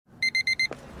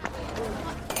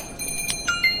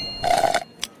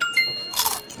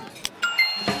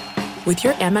With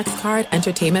your Amex card,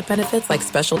 entertainment benefits like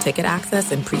special ticket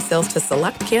access and pre-sales to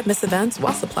select can't-miss events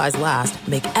while supplies last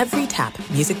make every tap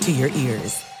music to your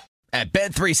ears. At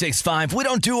Bet365, we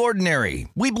don't do ordinary.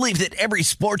 We believe that every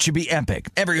sport should be epic.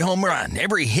 Every home run,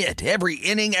 every hit, every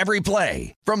inning, every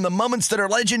play. From the moments that are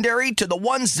legendary to the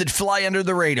ones that fly under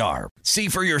the radar. See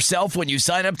for yourself when you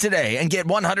sign up today and get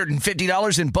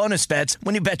 $150 in bonus bets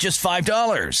when you bet just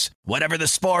 $5. Whatever the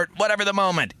sport, whatever the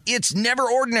moment, it's never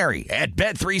ordinary at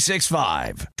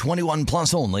Bet365. 21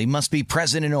 plus only. Must be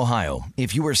present in Ohio.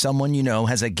 If you or someone you know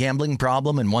has a gambling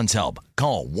problem and wants help,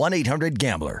 call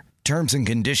 1-800-GAMBLER. Terms and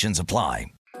conditions apply.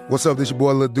 What's up, this your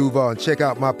boy Lil Duval, and check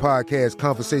out my podcast,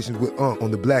 Conversations with Unc,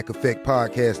 on the Black Effect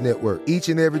Podcast Network. Each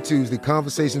and every Tuesday,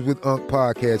 Conversations with Unc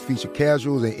podcast feature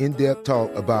casual and in-depth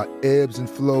talk about ebbs and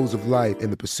flows of life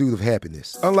and the pursuit of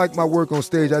happiness. Unlike my work on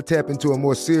stage, I tap into a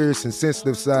more serious and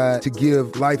sensitive side to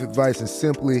give life advice and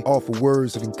simply offer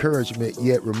words of encouragement,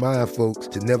 yet remind folks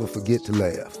to never forget to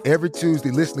laugh. Every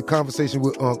Tuesday, listen to Conversation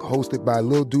with Unc, hosted by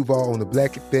Lil Duval on the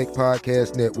Black Effect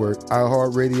Podcast Network,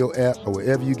 iHeartRadio app, or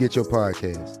wherever you get your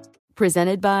podcasts.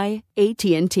 Presented by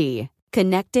AT&T.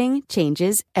 Connecting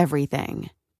changes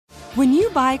everything. When you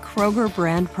buy Kroger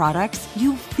brand products,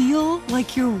 you feel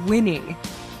like you're winning.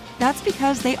 That's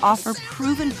because they offer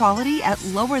proven quality at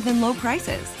lower than low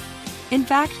prices. In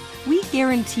fact, we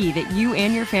guarantee that you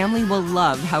and your family will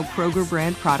love how Kroger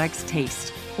brand products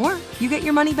taste, or you get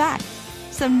your money back.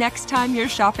 So next time you're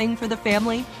shopping for the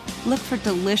family, look for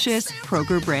delicious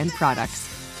Kroger brand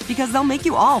products, because they'll make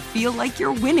you all feel like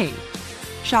you're winning.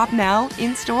 Shop now,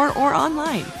 in-store, or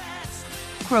online.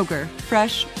 Kroger,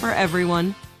 fresh for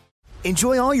everyone.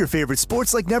 Enjoy all your favorite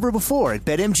sports like never before at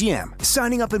BetMGM.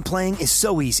 Signing up and playing is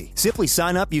so easy. Simply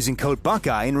sign up using code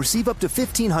Buckeye and receive up to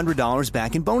 $1,500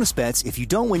 back in bonus bets if you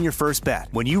don't win your first bet.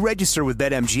 When you register with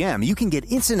BetMGM, you can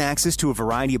get instant access to a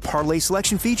variety of parlay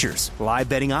selection features, live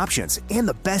betting options, and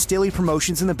the best daily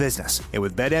promotions in the business. And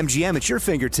with BetMGM at your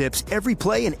fingertips, every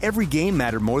play and every game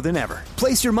matter more than ever.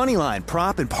 Place your moneyline,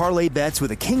 prop, and parlay bets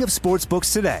with the king of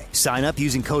sportsbooks today. Sign up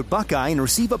using code Buckeye and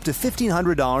receive up to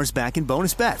 $1,500 back in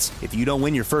bonus bets if you don't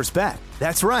win your first bet.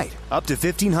 That's right, up to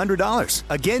 $1,500.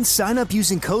 Again, sign up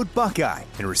using code Buckeye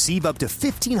and receive up to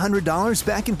 $1,500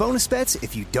 back in bonus bets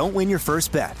if you don't win your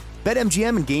first bet.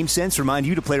 BetMGM and GameSense remind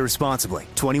you to play responsibly.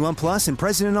 21 plus and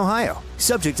present in Ohio.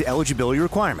 Subject to eligibility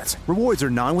requirements. Rewards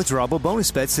are non-withdrawable bonus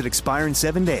bets that expire in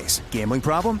 7 days. Gambling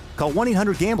problem? Call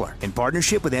 1-800-GAMBLER in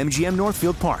partnership with MGM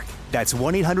Northfield Park. That's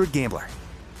 1-800-GAMBLER.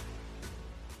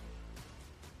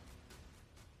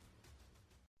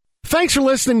 Thanks for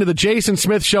listening to the Jason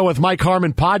Smith Show with Mike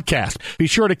Harmon podcast. Be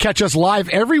sure to catch us live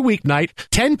every weeknight,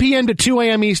 10 p.m. to 2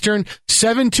 a.m. Eastern,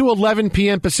 7 to 11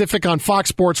 p.m. Pacific on Fox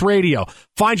Sports Radio.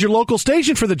 Find your local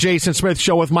station for the Jason Smith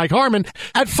Show with Mike Harmon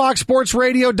at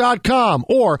foxsportsradio.com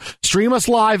or stream us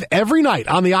live every night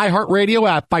on the iHeartRadio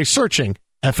app by searching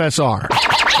FSR. Now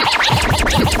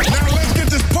let's get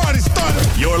this party started.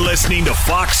 You're listening to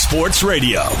Fox Sports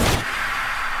Radio.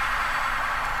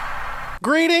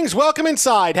 Greetings, welcome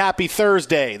inside. Happy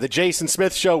Thursday. The Jason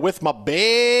Smith Show with my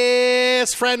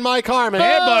best friend Mike Harmon.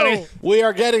 Hey, buddy. We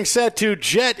are getting set to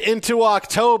jet into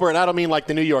October, and I don't mean like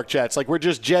the New York Jets. Like we're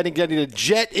just getting to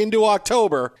jet into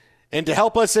October. And to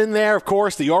help us in there, of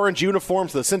course, the orange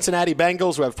uniforms, the Cincinnati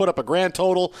Bengals, who have put up a grand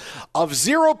total of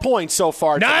 0 points so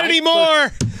far. Not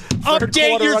anymore.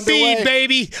 Update your underway. feed,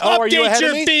 baby. Oh, Update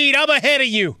your feed. I'm ahead of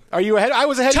you. Are you ahead? I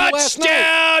was ahead of you last night.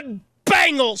 Touchdown,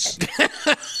 Bengals.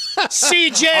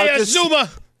 CJ Azuma.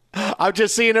 I'm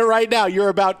just seeing it right now. You're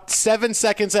about 7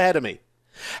 seconds ahead of me.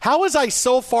 How was I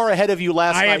so far ahead of you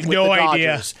last night have with no the idea.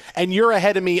 Dodgers? And you're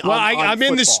ahead of me on I'm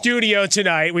in the football? studio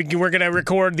tonight. We're going to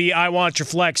record the I Want Your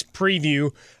Flex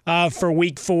preview for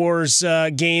Week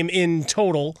 4's game in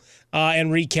total and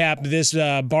recap this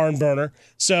barn burner.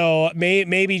 So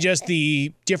maybe just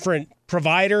the different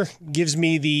provider gives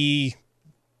me the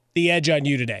edge on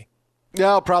you today.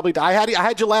 No, probably. I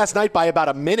had you last night by about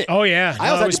a minute. Oh, yeah. I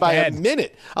had you by a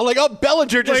minute. I'm like, oh,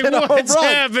 Bellinger just hit a home run. What's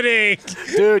happening?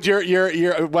 Dude,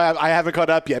 you're. Well, I haven't caught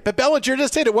up yet. But Bellinger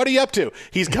just hit it. What are you up to?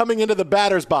 He's coming into the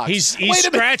batter's box. He's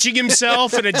scratching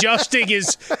himself and adjusting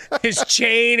his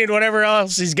chain and whatever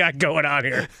else he's got going on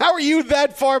here. How are you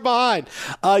that far behind?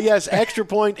 Yes, extra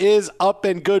point is up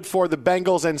and good for the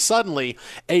Bengals. And suddenly,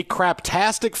 a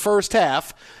craptastic first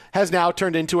half has now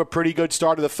turned into a pretty good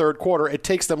start of the third quarter. It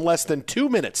takes them less than 2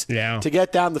 minutes to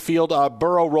get down the field.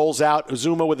 Burrow rolls out.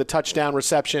 Zuma with a touchdown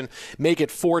reception, make it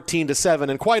 14-7.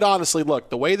 And quite honestly, look,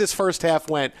 the way this first half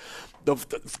went,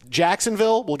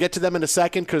 Jacksonville, we'll get to them in a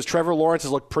second because Trevor Lawrence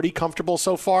has looked pretty comfortable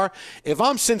so far. If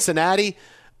I'm Cincinnati,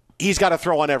 he's got to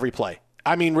throw on every play.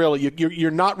 I mean, really,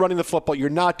 you're not running the football. You're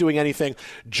not doing anything.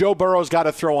 Joe Burrow's got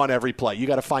to throw on every play. You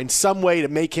got to find some way to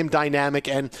make him dynamic.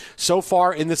 And so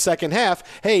far in the second half,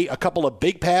 hey, a couple of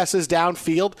big passes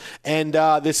downfield, and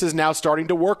this is now starting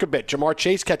to work a bit. Jamar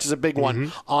Chase catches a big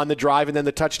one on the drive, and then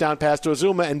the touchdown pass to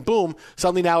Azuma, and boom,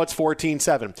 suddenly now it's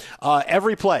 14-7.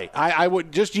 Every play, I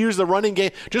would just use the running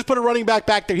game. Just put a running back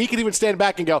there. He could even stand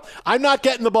back and go, I'm not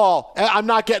getting the ball. I'm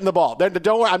not getting the ball.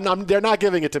 Don't worry, they're not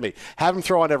giving it to me. Have him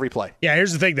throw on every play. Yeah,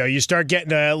 here's the thing, though. You start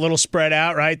getting a little spread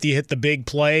out, right? You hit the big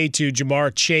play to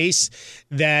Jamar Chase,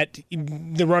 that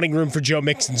the running room for Joe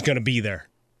Mixon's going to be there.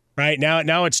 Right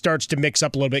now it starts to mix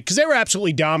up a little bit because they were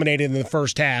absolutely dominated in the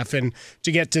first half, and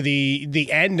to get to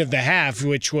the end of the half,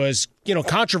 which was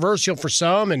controversial for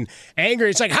some and angry.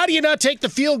 It's like, how do you not take the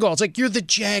field goal? It's like, you're the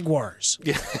Jaguars.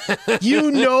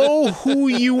 You know who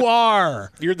you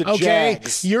are. You're the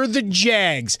Jags. You're the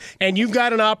Jags, and you've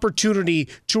got an opportunity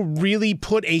to really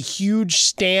put a huge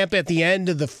stamp at the end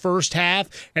of the first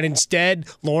half, and instead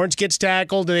Lawrence gets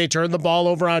tackled and they turn the ball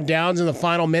over on downs in the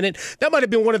final minute. That might have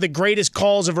been one of the greatest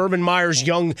calls of Urban Meyer's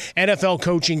young NFL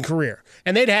coaching career,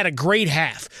 and they'd had a great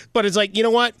half. But it's like, you know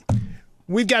what?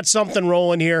 We've got something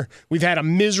rolling here. We've had a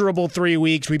miserable 3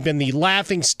 weeks. We've been the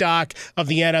laughing stock of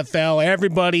the NFL.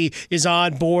 Everybody is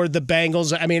on board the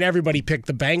Bengals. I mean, everybody picked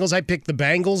the Bengals. I picked the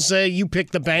Bengals. You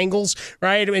picked the Bengals,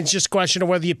 right? It's just a question of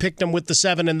whether you picked them with the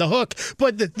 7 and the hook.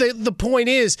 But the point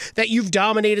is that you've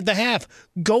dominated the half.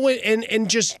 Go in and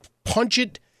just punch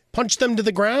them to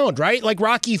the ground, right? Like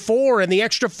Rocky IV and the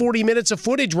extra 40 minutes of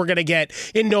footage we're going to get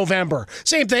in November.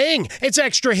 Same thing. It's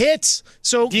extra hits.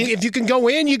 So if you can go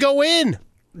in, you go in.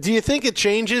 Do you think it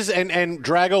changes and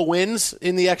Drago wins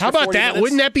in the extra 40 minutes? How about that?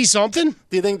 Wouldn't that be something?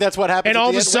 Do you think that's what happens? And all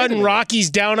of a sudden, Rocky's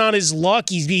down on his luck.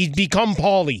 He's become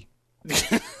Paulie.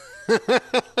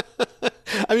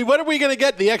 I mean, what are we going to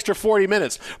get the extra 40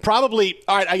 minutes? Probably,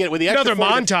 all right, I get it. With the extra another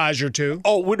montage or two.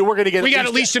 Oh, we're going to get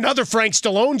at least another Frank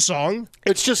Stallone song.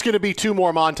 It's just going to be 2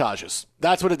 more montages.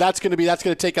 That's going to be. That's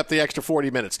going to take up the extra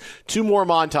 40 minutes. 2 more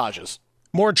montages.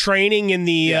 More training in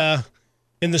the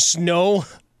snow.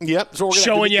 Yep. So we're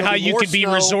showing you how you could be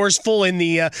resourceful in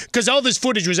the because all this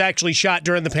footage was actually shot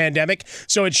during the pandemic,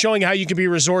 so it's showing how you can be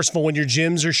resourceful when your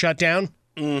gyms are shut down.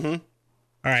 Mm-hmm.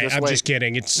 All right, I'm just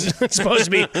kidding. It's supposed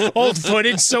to be old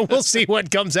footage, so we'll see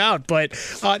what comes out. But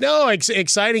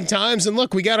exciting times, and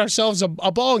look, we got ourselves a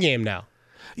ball game now.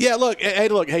 Yeah, look,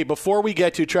 hey, before we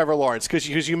get to Trevor Lawrence, because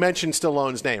you mentioned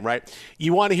Stallone's name, right?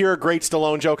 You want to hear a great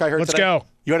Stallone joke I heard today? Let's go.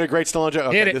 You want a great Stallone joke?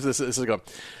 Okay, hit it. This is good.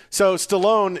 So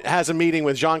Stallone has a meeting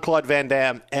with Jean-Claude Van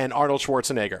Damme and Arnold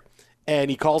Schwarzenegger.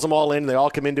 And he calls them all in. They all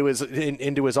come into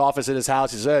his office at his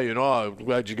house. He says, hey, I'm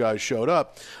glad you guys showed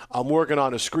up. I'm working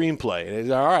on a screenplay. And he's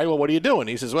like, all right, well, what are you doing?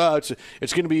 He says, well,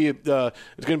 it's going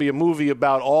to be a movie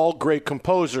about all great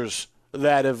composers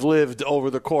that have lived over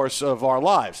the course of our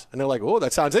lives. And they're like, oh,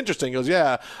 that sounds interesting. He goes,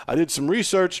 yeah, I did some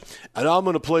research, and I'm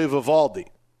going to play Vivaldi.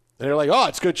 And they're like, oh,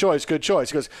 it's good choice. He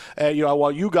goes, I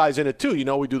want you guys in it too.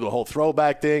 We do the whole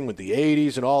throwback thing with the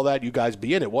 80s and all that. You guys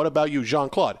be in it. What about you,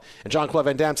 Jean-Claude? And Jean-Claude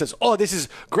Van Damme says, oh, this is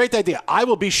a great idea. I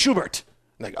will be Schubert.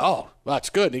 I'm like, oh, that's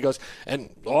good. And he goes,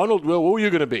 and Arnold, who are you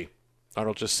going to be?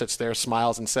 Arnold just sits there,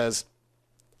 smiles, and says,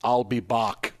 I'll be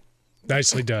Bach.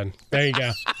 Nicely done. There you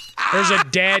go. There's a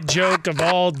dad joke of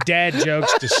all dad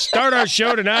jokes to start our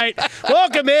show tonight.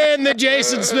 Welcome in the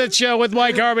Jason Smith Show with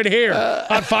Mike Harmon here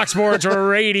on Fox Sports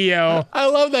Radio. I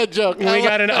love that joke. We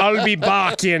got an I'll be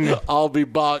Bach in. I'll be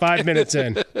Bach. 5 minutes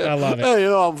in. I love it. Hey,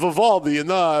 I'm Vivaldi,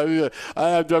 and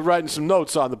I'm writing some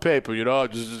notes on the paper.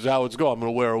 This is how it's going. I'm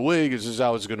going to wear a wig. This is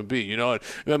how it's going to be. And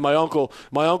then my uncle's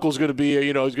going to be,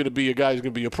 he's going to be a guy who's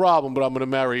going to be a problem, but I'm going to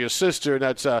marry his sister. And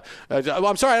that's,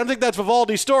 I'm sorry, I don't think that's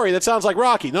Vivaldi's story. That sounds like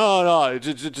Rocky. No,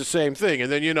 it's the same thing.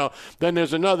 And then, then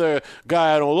there's another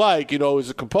guy I don't like, he's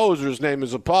a composer. His name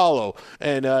is Apollo.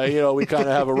 And, we kind of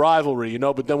have a rivalry,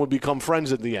 but then we become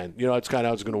friends at the end. It's kind of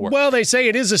how it's going to work. Well, they say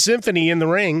it is a symphony in the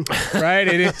ring, right?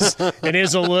 It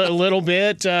is a little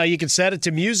bit. You can set it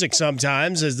to music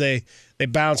sometimes as they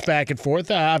bounce back and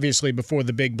forth, obviously before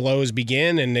the big blows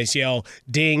begin, and they yell,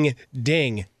 ding,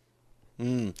 ding.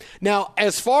 Now,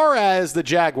 as far as the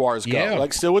Jaguars go,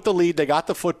 still with the lead, they got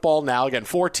the football now. Again,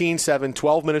 14-7,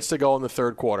 12 minutes to go in the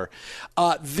third quarter.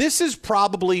 This has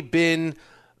probably been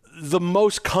the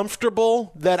most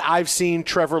comfortable that I've seen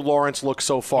Trevor Lawrence look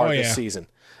so far this season.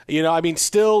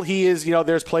 Still he is,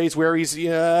 there's plays where he's,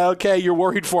 okay, you're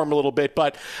worried for him a little bit.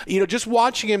 But, just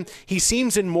watching him, he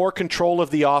seems in more control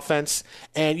of the offense.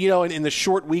 And, in the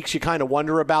short weeks, you kind of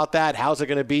wonder about that. How's it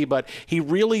going to be? But he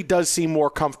really does seem more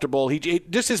comfortable.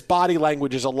 Just his body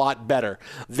language is a lot better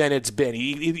than it's been.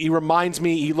 He reminds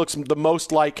me, he looks the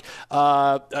most like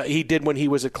he did when he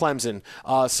was at Clemson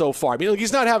so far.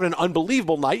 He's not having an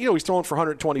unbelievable night. He's throwing for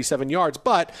 127 yards,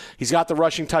 but he's got the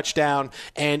rushing touchdown,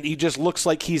 and he just looks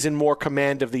like he's in more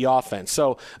command of the offense.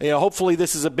 So, hopefully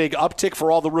this is a big uptick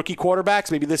for all the rookie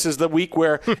quarterbacks. Maybe this is the week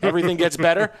where everything gets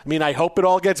better. I hope it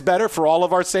all gets better for all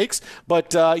of our sakes, but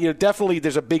definitely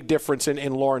there's a big difference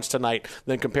in Lawrence tonight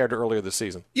than compared to earlier this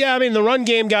season. Yeah, the run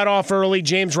game got off early.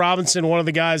 James Robinson, one of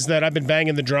the guys that I've been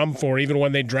banging the drum for, even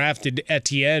when they drafted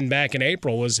Etienne back in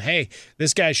April, was, hey,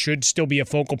 this guy should still be a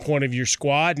focal point of your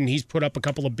squad, and he's put up a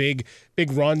couple of big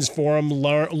runs for him.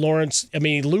 Lawrence,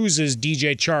 he loses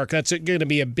DJ Chark. That's going to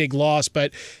be a big loss,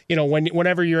 but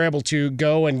whenever you're able to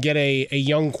go and get a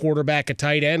young quarterback, a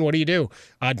tight end, what do?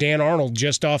 Dan Arnold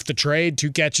just off the trade,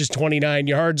 2 catches, 29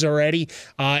 yards already,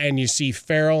 and you see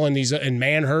Farrell and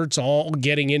Manhurts all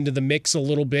getting into the mix a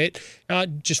little bit,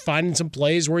 just finding some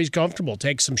plays where he's comfortable,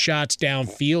 take some shots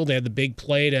downfield. They had the big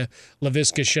play to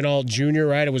Laviska Shenault Jr.,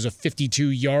 right? It was a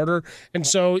 52-yarder, and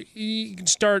so you can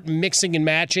start mixing and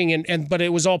matching, but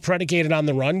it was all predicated on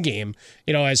the run game.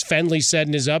 As Fendley said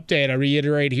in his update, I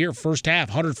reiterate here, first half,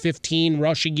 115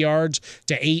 rushing yards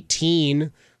to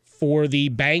 18 for the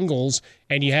Bengals,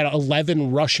 and you had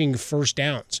 11 rushing first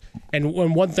downs. And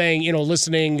one thing,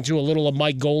 listening to a little of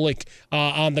Mike Golick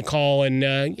on the call,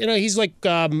 and, he's like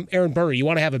Aaron Burr. You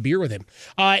want to have a beer with him.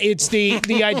 It's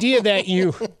the idea that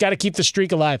you got to keep the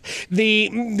streak alive.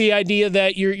 The idea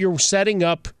that you're setting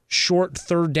up short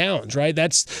third downs, right?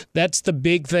 That's the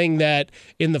big thing that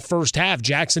in the first half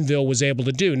Jacksonville was able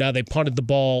to do. Now they punted the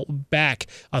ball back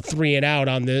 3 and out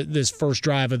on this first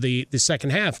drive of the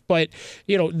second half, but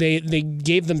they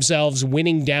gave themselves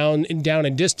winning down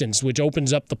and distance, which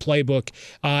opens up the playbook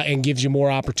and gives you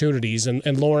more opportunities.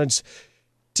 And Lawrence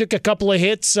took a couple of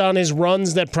hits on his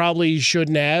runs that probably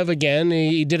shouldn't have. Again,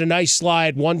 he did a nice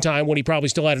slide one time when he probably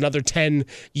still had another 10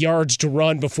 yards to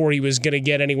run before he was going to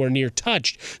get anywhere near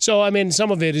touched. So,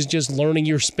 some of it is just learning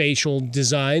your spatial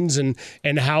designs and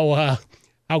how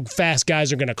fast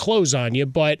guys are going to close on you.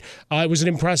 But it was an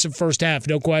impressive first half,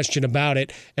 no question about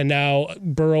it. And now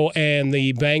Burrow and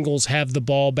the Bengals have the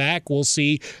ball back. We'll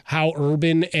see how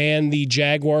Urban and the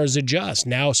Jaguars adjust.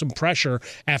 Now some pressure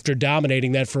after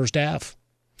dominating that first half.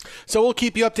 So we'll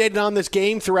keep you updated on this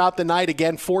game throughout the night.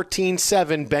 Again,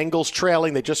 14-7, Bengals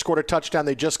trailing. They just scored a touchdown.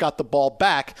 They just got the ball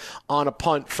back on a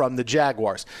punt from the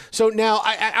Jaguars. So now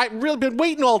I really been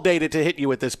waiting all day to hit you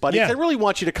with this, buddy. Yeah. I really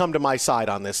want you to come to my side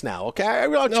on this now, okay? I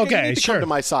really want you to come to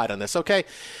my side on this, okay?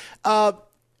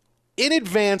 In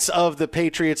advance of the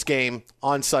Patriots game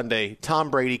on Sunday, Tom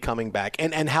Brady coming back,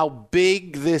 and how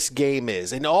big this game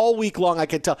is. And all week long, I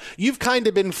can tell, you've kind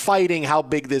of been fighting how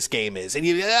big this game is. And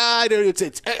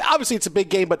it's obviously it's a big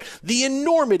game, but the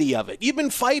enormity of it. You've been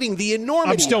fighting the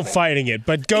enormity. I'm still fighting it,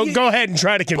 but go ahead and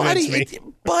try to convince me.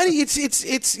 Buddy,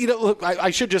 it's look,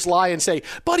 I should just lie and say,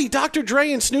 buddy, Dr.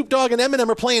 Dre and Snoop Dogg and Eminem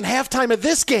are playing halftime of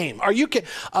this game. Are you kidding?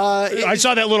 I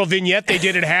saw that little vignette they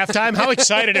did at halftime. How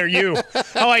excited are you?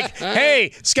 I'm like,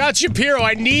 hey, Scott Shapiro,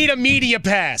 I need a media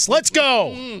pass. Let's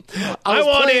go. I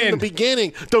want in the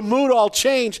beginning. The mood all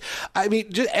changed.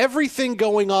 Just everything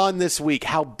going on this week,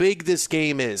 how big this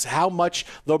game is, how much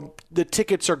the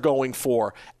tickets are going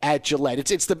for at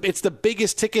Gillette. It's the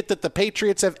biggest ticket that the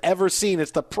Patriots have ever seen. It's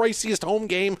the priciest home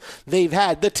game they've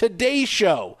had. The Today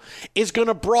Show is going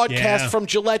to broadcast from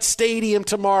Gillette Stadium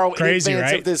tomorrow in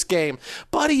advance of this game.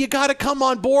 Buddy, you got to come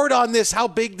on board on this, how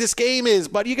big this game is.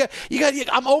 But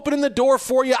I'm opening the door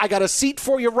for you. I got a seat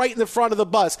for you right in the front of the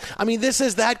bus. This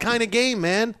is that kind of game,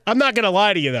 man. I'm not going to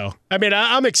lie to you, though.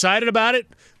 I'm excited about it,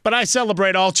 but I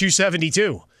celebrate all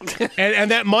 272.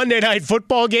 and that Monday Night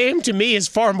Football game, to me, is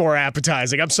far more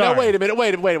appetizing. I'm sorry. No, wait a minute.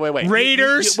 Wait.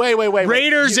 Raiders? Wait.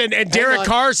 Raiders and Derek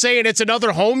Carr saying it's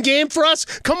another home game for us?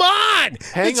 Come on!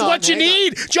 It's what you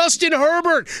need. Justin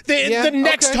Herbert, the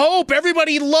next hope.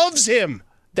 Everybody loves him.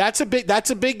 That's a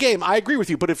big game. I agree with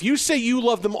you. But if you say you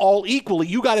love them all equally,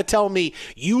 you got to tell me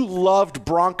you loved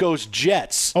Broncos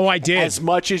Jets. Oh, I did. As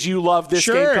much as you loved this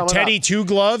game coming up. Teddy Two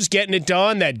Gloves getting it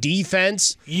done, that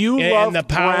defense. You loved the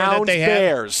power Browns that they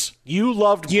Bears. Have. You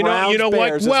loved Browns, you know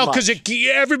Bears what? Well, because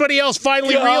everybody else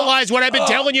finally realized what I've been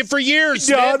telling you for years.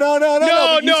 No. I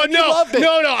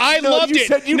loved You it.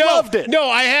 said you loved it. No,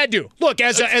 I had to. Look,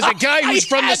 as a guy who's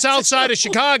from the south side of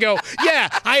Chicago, yeah,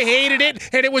 I hated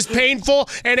it, and it was painful,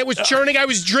 and it was churning. I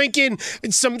was drinking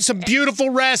some beautiful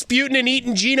Rasputin and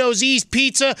eating Gino's East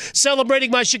pizza,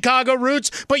 celebrating my Chicago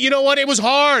roots. But you know what? It was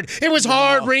hard. It was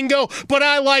hard, Ringo, but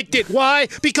I liked it. Why?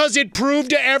 Because it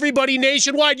proved to everybody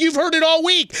nationwide. You've heard it all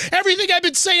week. Everything I've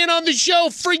been saying on the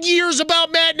show for years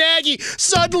about Matt Nagy,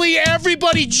 suddenly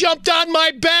everybody jumped on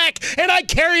my back, and I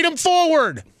carried him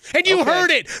forward. And you heard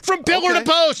it from pillar to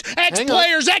post.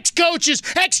 Ex-players, ex-coaches,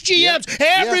 ex-GMs.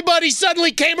 Everybody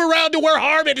suddenly came around to where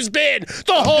Harmon has been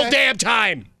the whole damn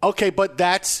time. Okay, but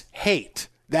that's hate.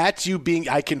 That's you being,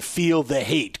 I can feel the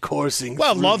hate coursing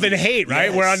through love and hate,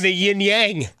 right? Yes. We're on the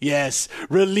yin-yang. Yes.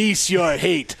 Release your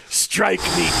hate. Strike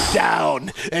me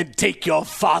down and take your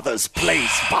father's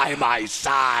place by my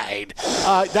side.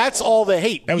 That's all the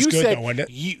hate. That was you good, said though, wasn't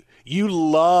it? You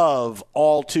love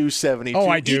all 272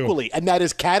 I do. equally, and that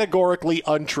is categorically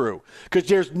untrue. Because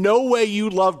there's no way you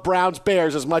love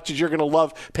Browns-Bears as much as you're going to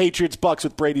love Patriots-Bucks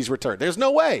with Brady's return. There's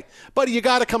no way. Buddy, you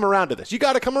got to come around to this. You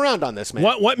got to come around on this, man.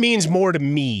 What means more to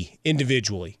me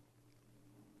individually?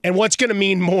 And what's going to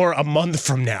mean more a month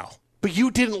from now? But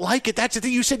you didn't like it. That's the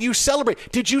thing. You said you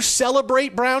celebrate. Did you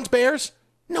celebrate Browns-Bears?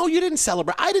 No, you didn't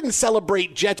celebrate. I didn't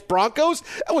celebrate Jets-Broncos.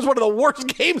 That was one of the worst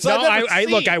games I've ever seen.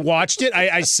 Look, I watched it.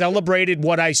 I celebrated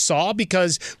what I saw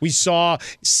because we saw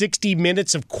 60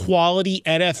 minutes of quality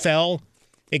NFL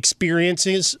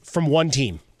experiences from one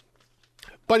team.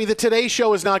 Buddy, the Today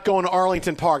Show is not going to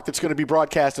Arlington Park. That's going to be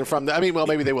broadcasted from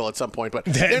maybe they will at some point, but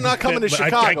they're not coming to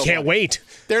Chicago. I can't wait.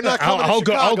 They're not coming to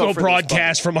Chicago. I'll go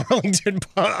broadcast from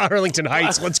Arlington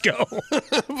Heights. Let's go,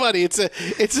 buddy. It's a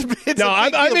no.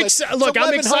 I'm excited. Look,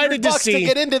 I'm excited to see to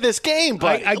get into this game.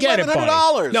 Buddy, I get it,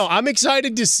 buddy. No, I'm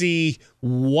excited to see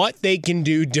what they can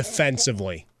do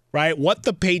defensively. Right, what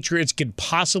the Patriots could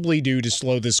possibly do to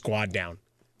slow this squad down.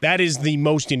 That is the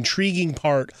most intriguing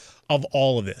part of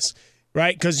all of this.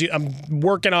 Right, because I'm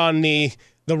working on the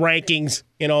rankings,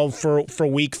 for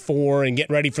week 4 and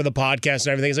getting ready for the podcast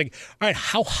and everything. It's like, all right,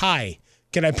 how high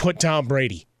can I put Tom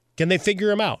Brady? Can they figure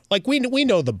him out? Like, we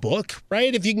know the book,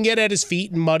 right? If you can get at his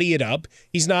feet and muddy it up,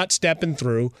 he's not stepping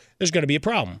through, there's going to be a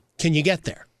problem. Can you get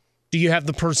there? Do you have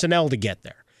the personnel to get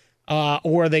there?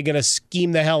 Or are they going to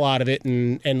scheme the hell out of it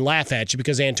and laugh at you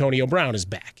because Antonio Brown is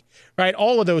back? Right?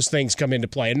 All of those things come into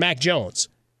play. And Mac Jones,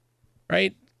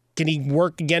 right? Can he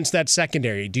work against that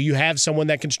secondary? Do you have someone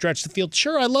that can stretch the field?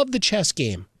 Sure, I love the chess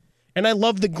game. And I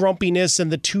love the grumpiness and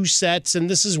the 2 sets. And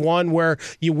this is one where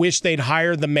you wish they'd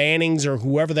hire the Mannings or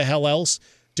whoever the hell else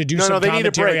to do some commentary on the side. No, they need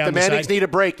a break. The Mannings need a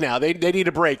break now. They need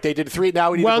a break. They did 3.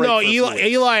 Now we need a break. Well, no,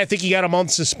 Eli, I think he got a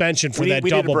month's suspension for that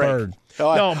double bird.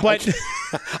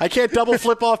 I can't double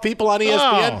flip off people on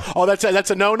ESPN. Oh, that's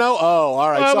a no-no? Oh, all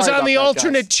right. I was on the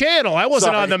alternate channel. I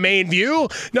wasn't on the main view.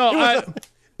 No,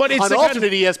 but it's on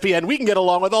alternate ESPN, we can get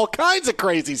along with all kinds of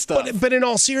crazy stuff. But in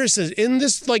all seriousness, isn't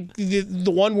this like the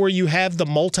one where you have the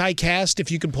multicast if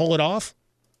you can pull it off?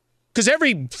 Because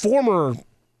every former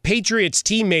Patriots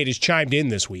teammate has chimed in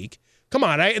this week. Come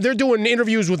on, they're doing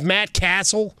interviews with Matt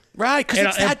Castle. Right, because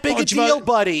it's that big a deal,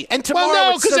 buddy. And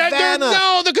tomorrow it's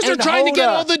Savannah. Because they're trying to get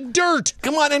all the dirt.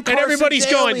 Come on, and everybody's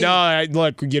Daly. going, no,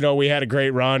 look, we had a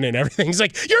great run and everything. He's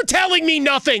like, you're telling me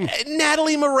nothing.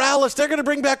 Natalie Morales, they're going to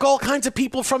bring back all kinds of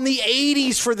people from the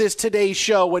 80s for this Today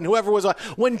Show. When whoever was on,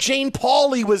 when Jane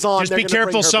Pauley was on. Just be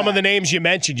careful some of the names you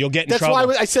mentioned. You'll get in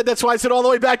trouble. That's why I said all the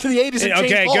way back to the 80s. And okay,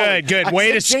 Jane Pauley. Good.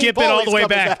 Way to skip it all the way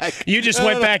back. You just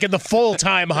went back in the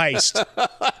full-time heist.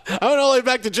 I went all the way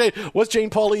back to Jane. Was Jane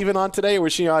Pauley even on today, or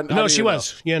was she on? No, she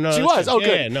was. Yeah, no, she was. Oh, good.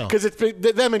 Yeah, no, because it's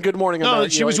them in Good Morning America. No,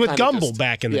 she was with Gumbel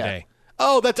back in the day.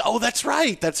 Oh, that's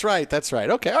right.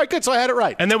 Okay, all right, good. So I had it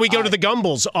right. And then we go to the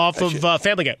Gumbels off of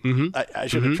Family Guy. Mm-hmm. I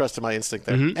should have trusted my instinct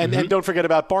there. And don't forget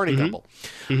about Barney Gumbel.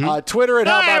 Twitter at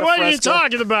How About What are you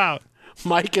talking about?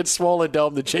 Mike at Swollen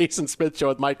Dome, the Jason Smith Show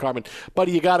with Mike Carmen.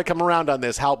 Buddy, you got to come around on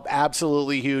this. How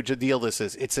absolutely huge a deal this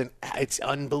is. It's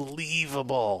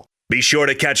unbelievable. Be sure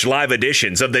to catch live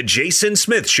editions of The Jason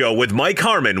Smith Show with Mike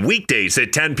Harmon weekdays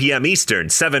at 10 p.m. Eastern,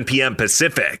 7 p.m.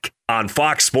 Pacific on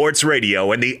Fox Sports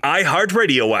Radio and the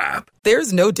iHeartRadio app.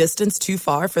 There's no distance too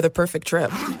far for the perfect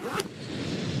trip.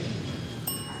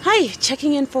 Hi,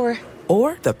 checking in for...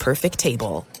 Or the perfect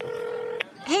table.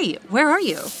 Hey, where are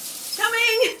you?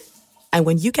 Coming! And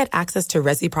when you get access to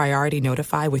Resi Priority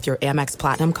Notify with your Amex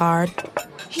Platinum card...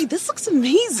 Hey, this looks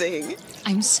amazing.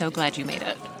 I'm so glad you made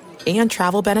it. And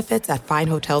travel benefits at fine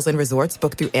hotels and resorts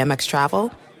booked through Amex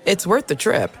Travel, it's worth the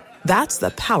trip. That's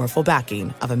the powerful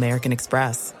backing of American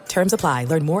Express. Terms apply.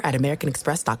 Learn more at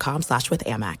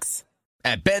americanexpress.com/withAmex.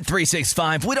 At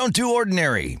Bet365, we don't do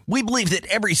ordinary. We believe that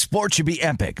every sport should be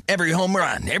epic. Every home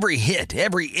run, every hit,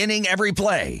 every inning, every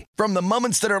play. From the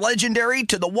moments that are legendary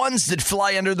to the ones that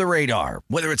fly under the radar.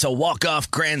 Whether it's a walk-off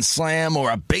grand slam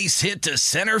or a base hit to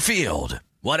center field.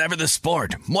 Whatever the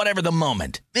sport, whatever the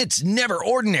moment. It's never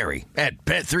ordinary at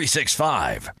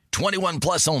Bet365. 21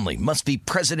 plus only. Must be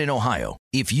present in Ohio.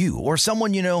 If you or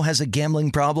someone you know has a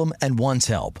gambling problem and wants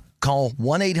help, call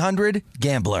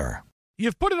 1-800-GAMBLER.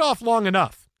 You've put it off long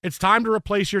enough. It's time to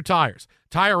replace your tires.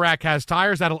 Tire Rack has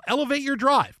tires that'll elevate your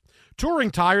drive. Touring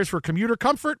tires for commuter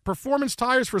comfort, performance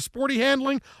tires for sporty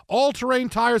handling, all-terrain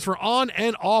tires for on-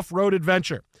 and off-road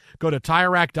adventure. Go to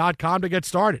TireRack.com to get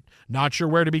started. Not sure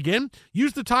where to begin?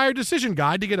 Use the Tire Decision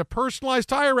Guide to get a personalized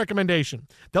tire recommendation.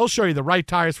 They'll show you the right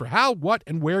tires for how, what,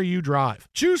 and where you drive.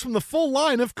 Choose from the full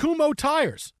line of Kumho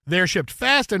tires. They're shipped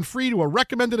fast and free to a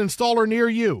recommended installer near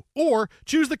you. Or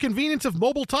choose the convenience of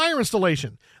mobile tire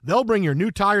installation. They'll bring your new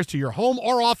tires to your home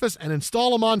or office and install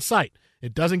them on site.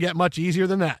 It doesn't get much easier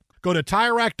than that. Go to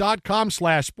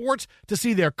TireRack.com/sports to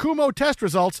see their Kumho test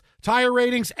results, tire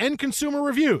ratings, and consumer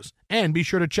reviews. And be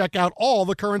sure to check out all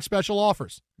the current special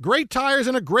offers. Great tires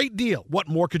and a great deal. What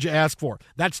more could you ask for?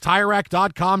 That's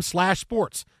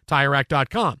TireRack.com/sports.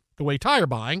 TireRack.com, the way tire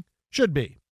buying should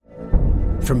be.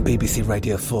 From BBC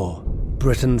Radio 4,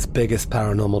 Britain's biggest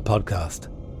paranormal podcast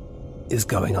is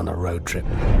going on a road trip.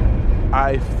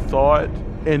 I thought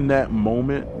in that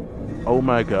moment, oh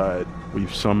my God,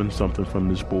 we've summoned something from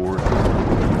this board.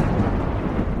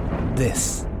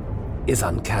 This is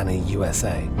Uncanny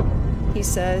USA. He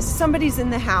says, somebody's in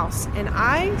the house, and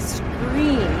I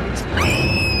screamed.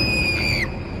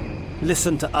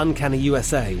 Listen to Uncanny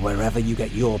USA wherever you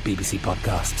get your BBC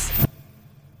podcasts,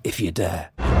 if you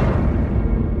dare.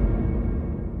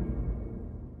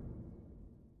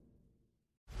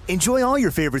 Enjoy all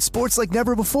your favorite sports like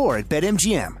never before at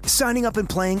BetMGM. Signing up and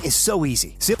playing is so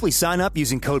easy. Simply sign up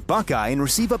using code Buckeye and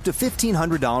receive up to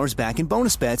 $1,500 back in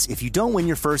bonus bets if you don't win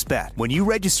your first bet. When you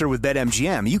register with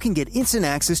BetMGM, you can get instant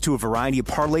access to a variety of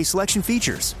parlay selection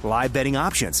features, live betting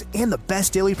options, and the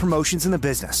best daily promotions in the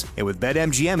business. And with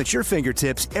BetMGM at your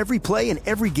fingertips, every play and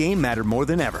every game matter more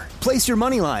than ever. Place your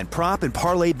moneyline, prop, and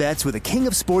parlay bets with the king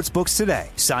of sportsbooks today.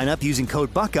 Sign up using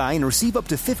code Buckeye and receive up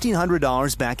to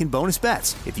 $1,500 back in bonus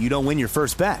bets if you don't win your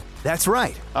first bet. That's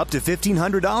right, up to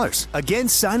 $1,500. Again,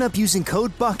 sign up using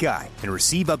code Buckeye and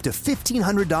receive up to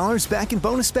 $1,500 back in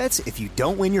bonus bets if you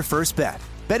don't win your first bet.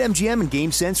 BetMGM and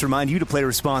GameSense remind you to play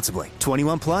responsibly.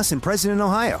 21 plus and present in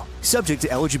Ohio. Subject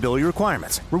to eligibility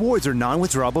requirements. Rewards are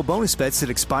non-withdrawable bonus bets that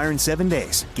expire in 7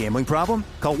 days. Gambling problem?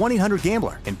 Call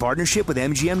 1-800-GAMBLER in partnership with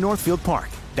MGM Northfield Park.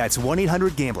 That's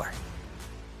 1-800-GAMBLER.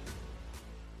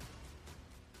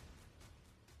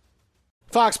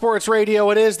 Fox Sports Radio,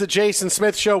 it is the Jason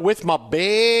Smith Show with my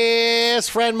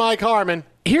best friend Mike Harmon.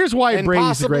 Here's why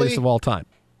Brady's the greatest of all time.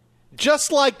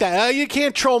 Just like that. You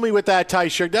can't troll me with that tie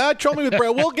shirt. Troll me with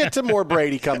Brady. We'll get to more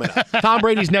Brady coming up. Tom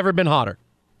Brady's never been hotter.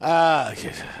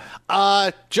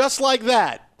 Just like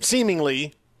that,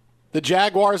 seemingly, the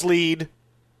Jaguars' lead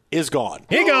is gone.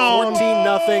 He gone.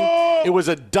 14-0. It was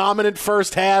a dominant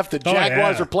first half. The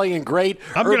Jaguars are playing great.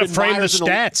 I'm going to frame the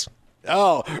stats.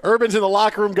 Urban's in the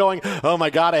locker room going, oh,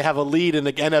 my God, I have a lead in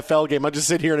the NFL game. I'll just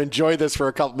sit here and enjoy this for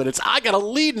a couple minutes. I got a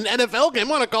lead in an NFL game. I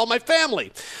want to call my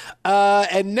family.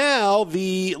 And now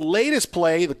the latest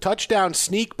play, the touchdown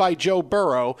sneak by Joe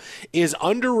Burrow, is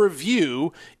under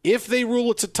review. If they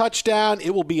rule it's a touchdown,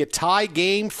 it will be a tie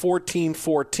game,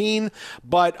 14-14.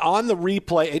 But on the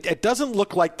replay, it doesn't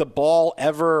look like the ball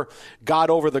ever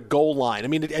got over the goal line. I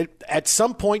mean, at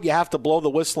some point you have to blow the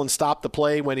whistle and stop the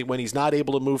play when he's not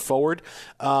able to move forward.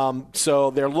 So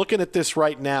they're looking at this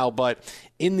right now, but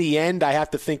in the end, I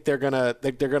have to think they're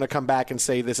gonna come back and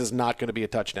say this is not going to be a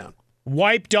touchdown.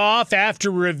 Wiped off after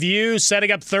review,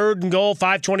 setting up 3rd and goal,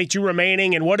 5:22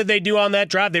 remaining. And what did they do on that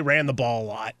drive? They ran the ball a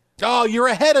lot. Oh, you're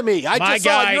ahead of me. You're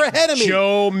ahead of me.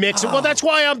 Joe Mixon. Well, that's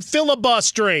why I'm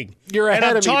filibustering. You're ahead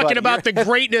of me, I'm talking about the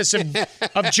greatness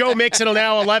of Joe Mixon.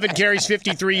 Now 11 carries,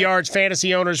 53 yards.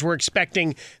 Fantasy owners were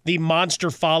expecting the monster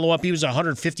follow-up. He was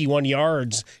 151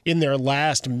 yards in their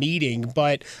last meeting,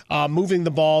 but moving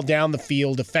the ball down the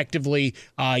field effectively,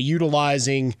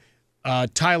 utilizing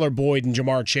Tyler Boyd and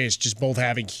Jamar Chase just both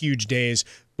having huge days.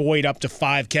 Boyd up to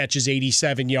 5 catches,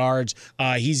 87 yards.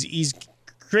 He's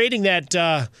creating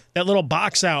that little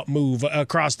box out move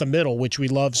across the middle, which we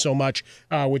love so much,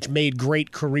 which made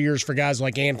great careers for guys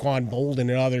like Anquan Bolden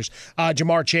and others.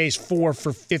 Jamar Chase 4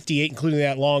 for 58, including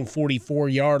that long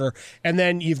 44-yarder. And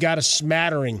then you've got a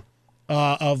smattering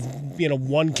of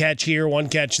one catch here, one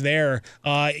catch there.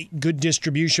 Good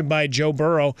distribution by Joe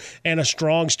Burrow and a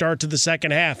strong start to the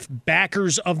second half.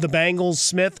 Backers of the Bengals,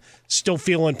 Smith, still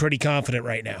feeling pretty confident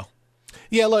right now.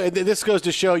 Yeah, look, this goes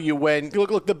to show you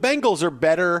look, the Bengals are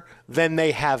better than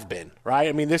they have been, right?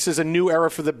 I mean, this is a new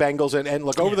era for the Bengals, and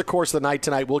look, over the course of the night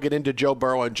tonight, we'll get into Joe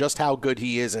Burrow and just how good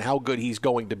he is and how good he's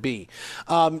going to be.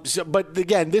 But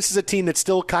again, this is a team that's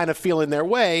still kind of feeling their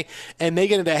way, and they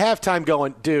get into halftime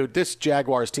going, dude, this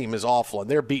Jaguars team is awful, and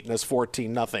they're beating us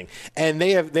 14-0, and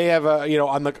they have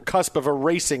on the cusp of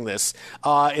erasing this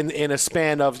in a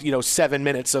span of 7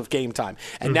 minutes of game time,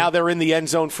 and now they're in the end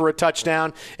zone for a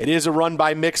touchdown. It is a run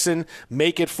by Mixon,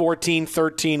 make it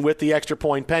 14-13 with the extra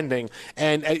point pending.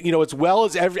 And, as well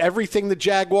as everything the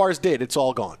Jaguars did, it's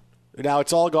all gone. Now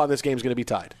it's all gone. This game's going to be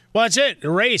tied. Well, that's it.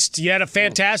 Erased. You had a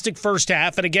fantastic first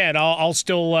half. And again, I'll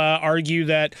still argue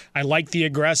that I like the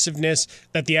aggressiveness,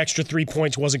 that the extra 3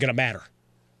 points wasn't going to matter.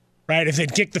 Right? If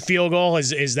they'd kicked the field goal,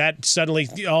 is that suddenly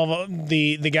all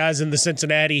the guys in the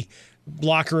Cincinnati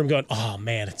locker room going, oh,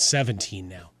 man, it's 17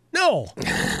 now? No.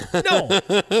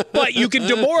 But you can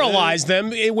demoralize them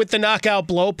with the knockout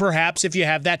blow, perhaps, if you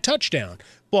have that touchdown.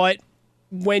 But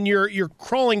when you're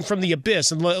crawling from the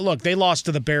abyss, and look, they lost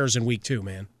to the Bears in week 2,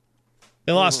 man.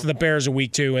 They lost to the Bears in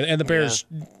week 2, and the Bears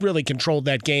really controlled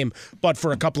that game. But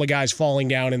for a couple of guys falling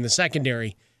down in the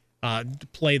secondary,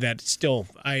 play that still,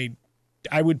 I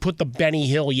would put the Benny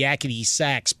Hill yakety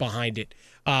sacks behind it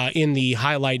in the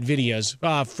highlight videos.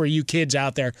 For you kids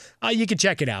out there, you can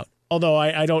check it out. Although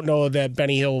I don't know that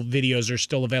Benny Hill videos are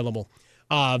still available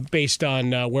based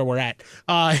on where we're at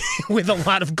with a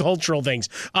lot of cultural things.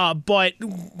 But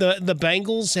the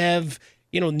Bengals have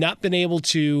not been able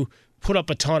to put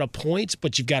up a ton of points,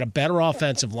 but you've got a better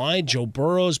offensive line. Joe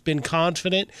Burrow's been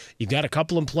confident. You've got a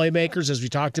couple of playmakers, as we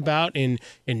talked about, in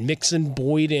Mixon,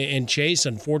 Boyd, and Chase.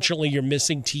 Unfortunately, you're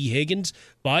missing T. Higgins,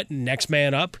 but next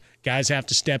man up. Guys have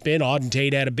to step in. Auden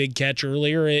Tate had a big catch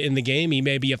earlier in the game. He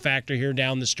may be a factor here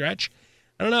down the stretch.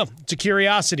 I don't know. It's a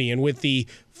curiosity. And with the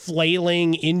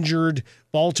flailing, injured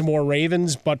Baltimore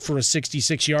Ravens, but for a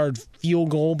 66-yard field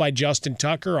goal by Justin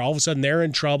Tucker, all of a sudden they're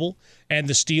in trouble. And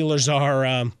the Steelers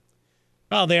are...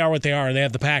 they are what they are, and they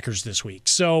have the Packers this week.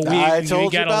 So I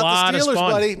told you you about the Steelers,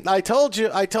 buddy. I told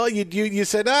you. You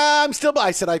said, I'm still.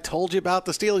 I said, I told you about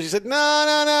the Steelers. You said, no.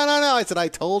 I said, I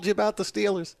told you about the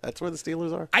Steelers. That's where the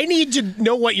Steelers are. I need to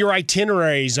know what your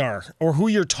itineraries are or who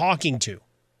you're talking to.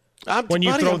 When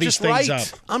you throw these things up.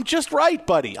 I'm just right,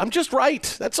 buddy. I'm just right.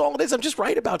 That's all it is. I'm just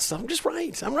right about stuff. I'm just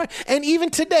right. I'm right. And even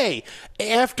today,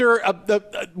 after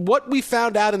what we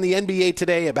found out in the NBA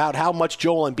today about how much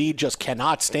Joel Embiid just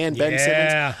cannot stand Ben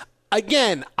Simmons,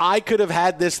 again, I could have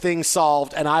had this thing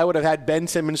solved, and I would have had Ben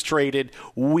Simmons traded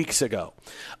weeks ago.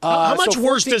 How much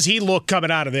worse does he look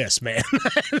coming out of this, man?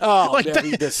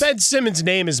 Ben Simmons'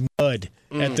 name is mud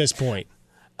at this point.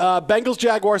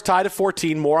 Bengals-Jaguars tied at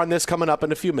 14. More on this coming up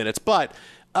in a few minutes. But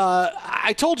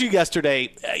I told you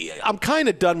yesterday, I'm kind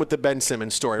of done with the Ben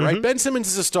Simmons story, right? Ben Simmons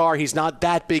is a star. He's not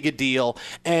that big a deal.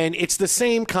 And it's the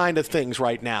same kind of things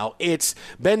right now. It's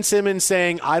Ben Simmons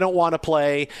saying, I don't want to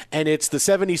play. And it's the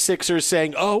 76ers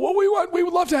saying, oh, well, we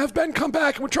would love to have Ben come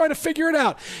back, and we're trying to figure it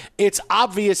out. It's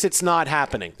obvious it's not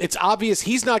happening. It's obvious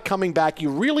he's not coming back. You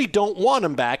really don't want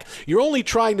him back. You're only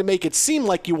trying to make it seem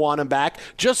like you want him back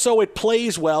just so it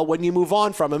plays well when you move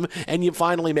on from him and you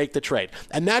finally make the trade.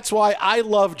 And that's why I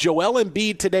love Joel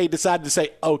Embiid today decided to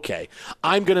say, okay,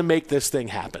 I'm going to make this thing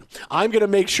happen. I'm going to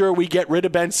make sure we get rid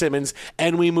of Ben Simmons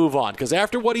and we move on. Because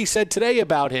after what he said today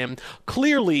about him,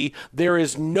 clearly there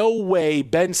is no way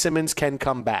Ben Simmons can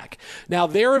come back. Now,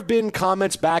 there have been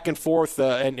comments back and forth,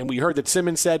 and we heard that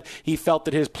Simmons said he felt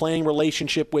that his playing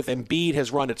relationship with Embiid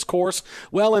has run its course.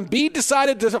 Well, Embiid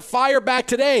decided to fire back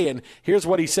today, and here's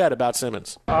what he said about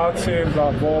Simmons. Our teams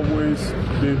have always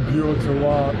been built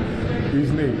around his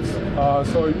needs.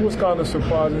 So it was kind of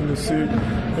surprising to see,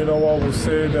 what was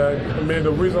said that,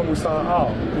 the reason we signed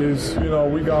out is,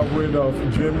 we got rid of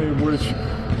Jimmy, which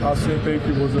I still think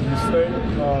it was a mistake,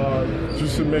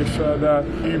 just to make sure that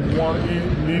he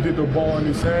needed the ball in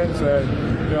his hands,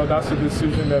 and, that's a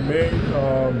decision they made.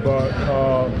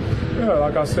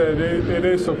 Like I said, it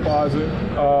is surprising.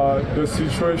 The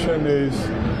situation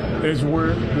is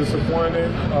weird, disappointing,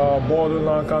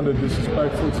 borderline kind of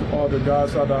disrespectful to all the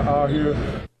guys that are out here.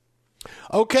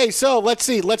 Okay, so let's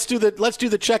see. Let's do the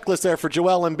checklist there for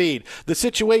Joel Embiid. The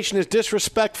situation is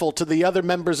disrespectful to the other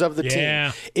members of the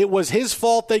team. It was his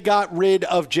fault they got rid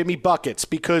of Jimmy Buckets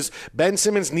because Ben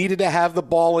Simmons needed to have the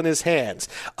ball in his hands.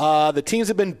 The teams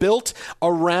have been built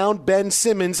around Ben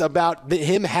Simmons about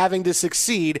him having to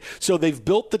succeed, so they've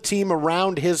built the team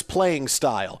around his playing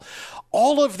style.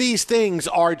 All of these things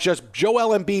are just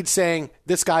Joel Embiid saying,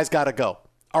 this guy's got to go.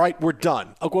 All right, we're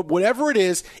done. Whatever it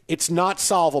is, it's not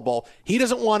solvable. He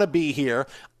doesn't want to be here.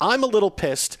 I'm a little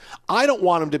pissed. I don't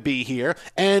want him to be here.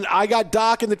 And I got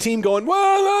Doc and the team going,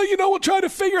 well, we'll try to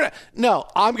figure it out. No,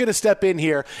 I'm going to step in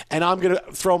here, and I'm going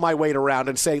to throw my weight around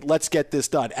and say, let's get this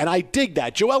done. And I dig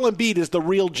that. Joel Embiid is the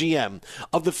real GM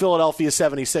of the Philadelphia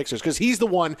 76ers because he's the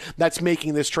one that's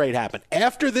making this trade happen.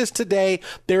 After this today,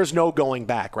 there's no going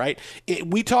back, right?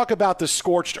 We talk about the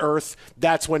scorched earth.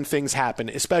 That's when things happen,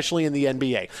 especially in the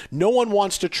NBA. No one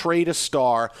wants to trade a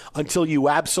star until you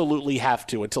absolutely have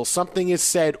to, until something is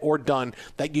said or done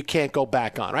that you can't go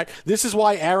back on, right? This is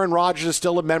why Aaron Rodgers is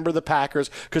still a member of the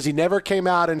Packers, because he never came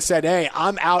out and said, hey,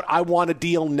 I'm out, I want a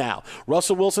deal now.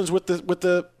 Russell Wilson's with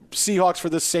the Seahawks for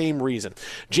the same reason.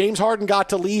 James Harden got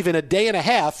to leave in a day and a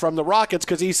half from the Rockets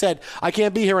because he said, I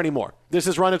can't be here anymore. This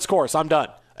has run its course. I'm done.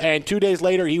 And 2 days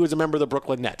later, he was a member of the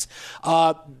Brooklyn Nets.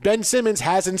 Ben Simmons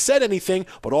hasn't said anything,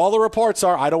 but all the reports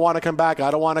are, I don't want to come back.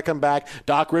 I don't want to come back.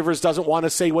 Doc Rivers doesn't want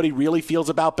to say what he really feels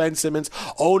about Ben Simmons.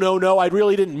 Oh, no, I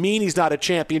really didn't mean he's not a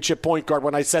championship point guard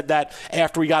when I said that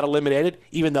after we got eliminated,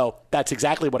 even though that's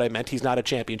exactly what I meant. He's not a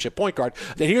championship point guard.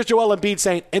 Then here's Joel Embiid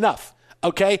saying, enough.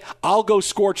 Okay, I'll go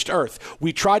scorched earth.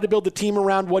 We tried to build the team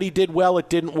around what he did well. It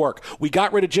didn't work. We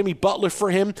got rid of Jimmy Butler for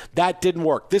him. That didn't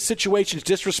work. This situation is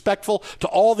disrespectful to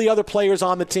all the other players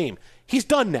on the team. He's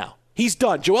done now. He's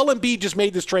done. Joel Embiid just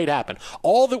made this trade happen.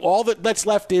 All that's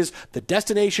left is the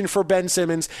destination for Ben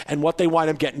Simmons and what they wind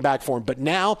up getting back for him. But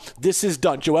now this is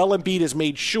done. Joel Embiid has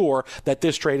made sure that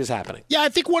this trade is happening. Yeah, I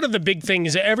think one of the big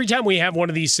things, every time we have one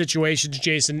of these situations,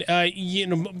 Jason,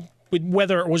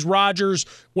 whether it was Rodgers,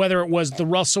 whether it was the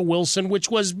Russell Wilson, which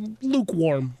was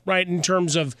lukewarm, right, in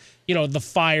terms of, the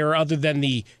fire, other than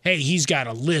the, hey, he's got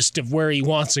a list of where he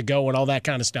wants to go and all that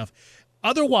kind of stuff.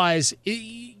 Otherwise,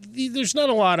 there's a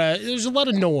lot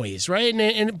of noise,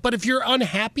 right? But if you're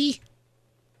unhappy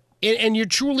and you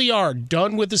truly are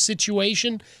done with the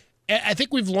situation, I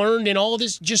think we've learned in all of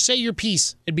this, just say your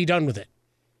piece and be done with it.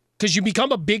 Because you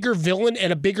become a bigger villain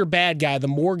and a bigger bad guy the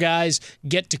more guys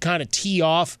get to kind of tee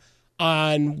off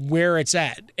on where it's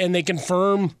at, and they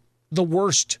confirm the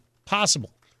worst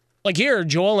possible. Like here,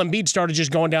 Joel Embiid started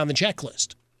just going down the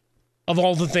checklist of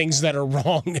all the things that are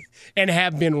wrong and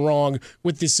have been wrong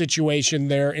with this situation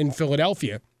there in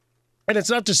Philadelphia. And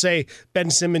it's not to say Ben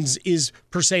Simmons is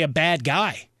per se a bad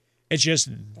guy. It's just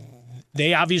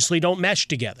they obviously don't mesh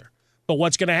together. But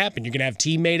what's going to happen? You're going to have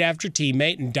teammate after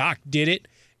teammate, and Doc did it.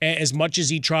 As much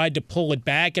as he tried to pull it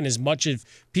back, and as much as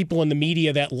people in the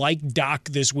media that like Doc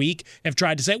this week have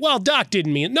tried to say, well, Doc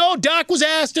didn't mean it. No, Doc was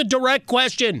asked a direct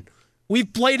question.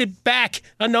 We've played it back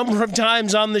a number of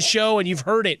times on the show, and you've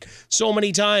heard it so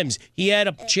many times. He had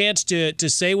a chance to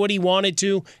say what he wanted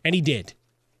to, and he did.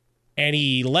 And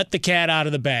he let the cat out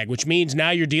of the bag, which means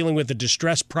now you're dealing with a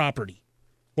distressed property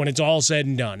when it's all said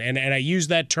and done. And I use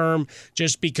that term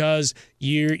just because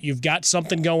you've got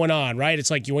something going on, right? It's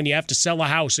like when you have to sell a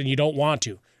house and you don't want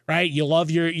to, right? You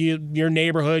love your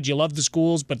neighborhood, you love the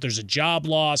schools, but there's a job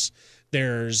loss,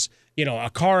 there's a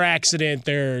car accident,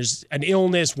 there's an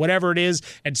illness, whatever it is,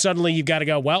 and suddenly you've got to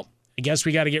go, well, I guess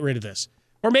we got to get rid of this.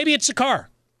 Or maybe it's a car.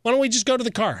 Why don't we just go to the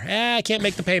car? I can't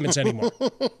make the payments anymore.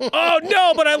 Oh,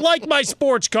 no, but I like my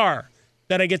sports car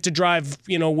that I get to drive,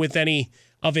 with any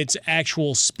of its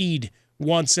actual speed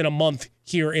once in a month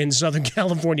here in Southern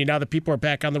California now that people are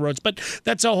back on the roads. But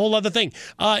that's a whole other thing.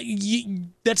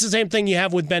 That's the same thing you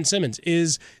have with Ben Simmons,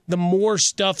 is the more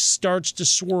stuff starts to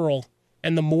swirl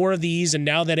and the more of these, and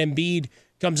now that Embiid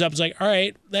comes up, it's like, all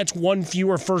right, that's one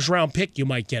fewer first-round pick you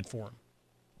might get for him,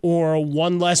 or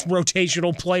one less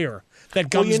rotational player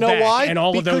that comes back, why? And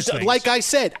all because, of those things. Like I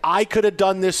said, I could have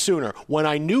done this sooner. When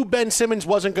I knew Ben Simmons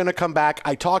wasn't going to come back,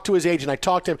 I talked to his agent. I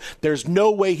talked to him. There's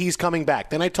no way he's coming back.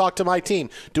 Then I talked to my team.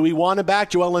 Do we want him back?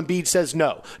 Joel Embiid says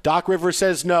no. Doc Rivers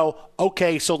says no.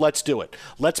 Okay, so let's do it.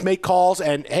 Let's make calls.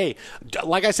 And, hey,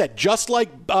 like I said, just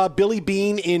like Billy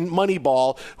Beane in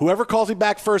Moneyball, whoever calls me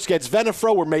back first gets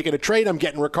Venafro. We're making a trade. I'm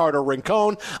getting Ricardo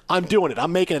Rincon. I'm doing it.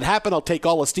 I'm making it happen. I'll take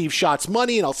all of Steve Schott's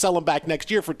money, and I'll sell him back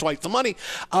next year for twice the money.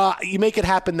 You make it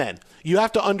happen then. You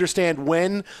have to understand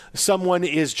when someone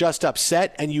is just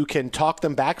upset and you can talk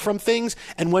them back from things,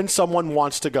 and when someone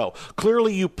wants to go.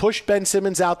 Clearly, you pushed Ben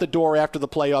Simmons out the door after the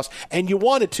playoffs, and you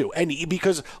wanted to. And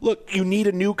because, look, you need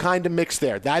a new kind of mix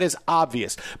there. That is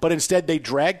obvious. But instead, they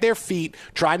dragged their feet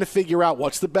trying to figure out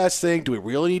what's the best thing. Do we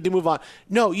really need to move on?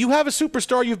 No, you have a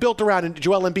superstar you've built around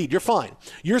Joel Embiid. You're fine.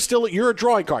 You're a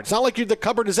drawing card. It's not like the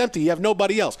cupboard is empty. You have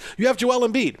nobody else. You have Joel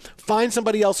Embiid. Find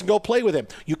somebody else and go play with him.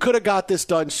 You could have got this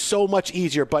done so much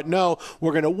easier. But no,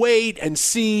 we're going to wait and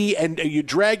see, and you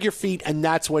drag your feet, and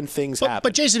that's when things happen.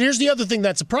 But Jason, here's the other thing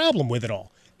that's a problem with it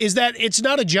all, is that it's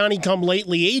not a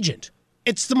Johnny-come-lately agent.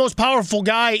 It's the most powerful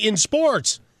guy in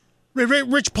sports.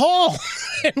 Rich Paul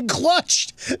and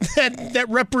Clutch that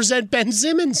represent Ben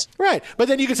Simmons. Right. But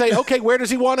then you can say, okay, where does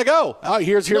he want to go?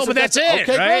 Here's but that's it,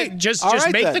 okay, right? Great. Just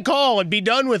right, make then. the call and be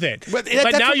done with it. But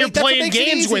now you're playing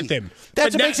games with him.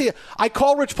 That's what makes it. I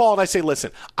call Rich Paul and I say,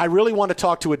 listen, I really want to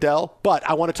talk to Adele, but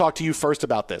I want to talk to you first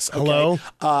about this. Okay? Hello?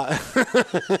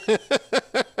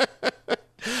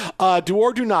 Do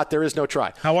or do not, there is no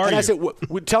try. How are you? And I said,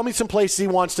 tell me some places he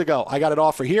wants to go. I got an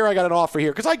offer here, I got an offer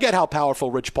here. Because I get how powerful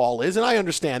Rich Paul is, and I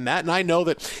understand that. And I know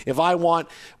that if I want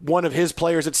one of his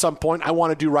players at some point, I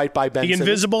want to do right by Ben Simmons. The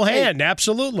invisible hand,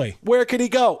 absolutely. Where could he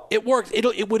go? It worked.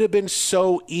 It would have been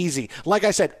so easy. Like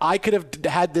I said, I could have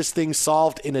had this thing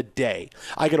solved in a day.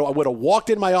 I would have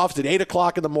walked in my office at 8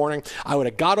 o'clock in the morning. I would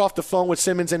have got off the phone with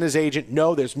Simmons and his agent.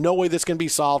 No, there's no way this can be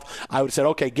solved. I would have said,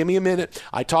 okay, give me a minute.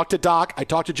 I talked to Doc. I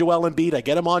talked to Joel Embiid. I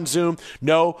get him on Zoom.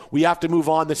 No, we have to move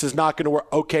on. This is not going to work.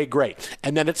 Okay, great.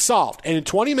 And then it's solved. And in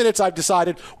 20 minutes, I've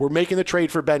decided we're making the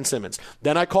trade for Ben Simmons.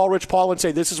 Then I call Rich Paul and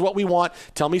say, this is what we want.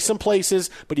 Tell me some places,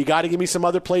 but you got to give me some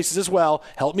other places as well.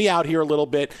 Help me out here a little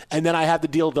bit. And then I have the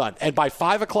deal done. And by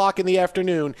 5 o'clock in the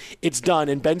afternoon, it's done.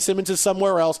 And Ben Simmons is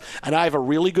somewhere else. And I have a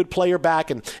really good player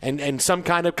back and some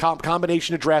kind of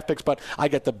combination of draft picks. But I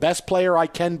get the best player I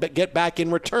can get back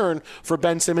in return for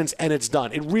Ben Simmons, and it's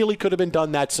done. It really could have been done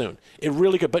that soon. It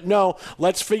really could. But no,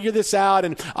 let's figure this out,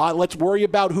 and let's worry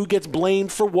about who gets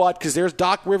blamed for what, because there's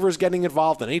Doc Rivers getting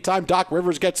involved. And anytime Doc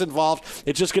Rivers gets involved,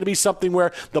 it's just going to be something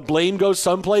where the blame goes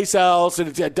someplace else,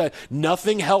 and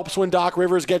nothing helps when Doc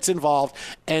Rivers gets involved.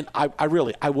 And I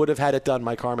would have had it done,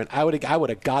 Mike Harmon. I would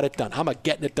have got it done. I'm a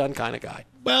getting it done kind of guy.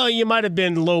 Well, you might have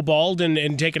been lowballed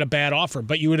and taken a bad offer,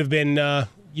 but you would have been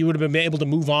able to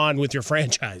move on with your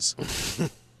franchise.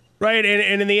 Right,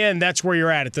 and in the end, that's where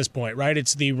you're at this point, right?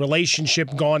 It's the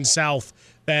relationship gone south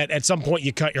that at some point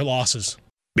you cut your losses.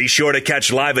 Be sure to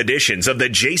catch live editions of The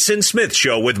Jason Smith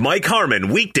Show with Mike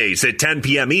Harmon weekdays at 10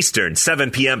 p.m. Eastern, 7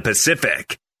 p.m.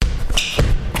 Pacific.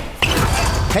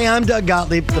 Hey, I'm Doug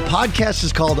Gottlieb. The podcast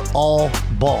is called All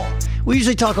Ball. We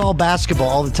usually talk all basketball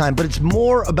all the time, but it's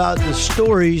more about the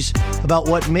stories about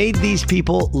what made these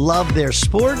people love their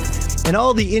sport and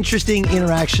all the interesting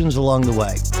interactions along the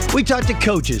way. We talk to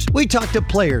coaches. We talk to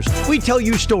players. We tell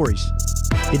you stories.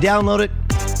 You download it.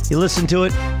 You listen to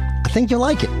it. I think you'll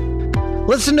like it.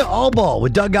 Listen to All Ball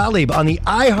with Doug Gottlieb on the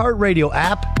iHeartRadio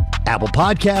app, Apple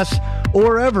Podcasts, or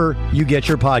wherever you get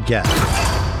your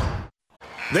podcasts.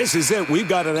 This is it. We've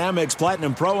got an Amex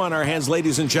Platinum Pro on our hands,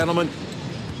 ladies and gentlemen.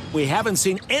 We haven't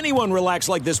seen anyone relax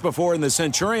like this before in the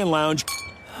Centurion Lounge.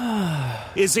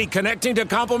 Is he connecting to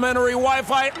complimentary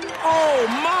Wi-Fi? Oh,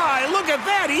 my. Look at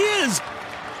that. He is.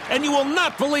 And you will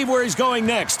not believe where he's going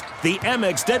next. The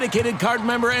Amex dedicated card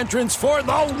member entrance for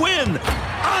the win.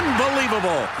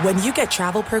 Unbelievable. When you get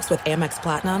travel perks with Amex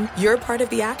Platinum, you're part of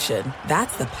the action.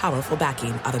 That's the powerful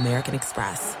backing of American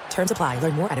Express. Terms apply.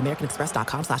 Learn more at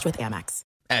americanexpress.com/withAmex.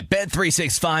 At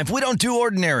Bet365, we don't do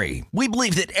ordinary. We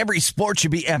believe that every sport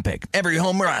should be epic. Every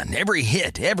home run, every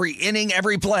hit, every inning,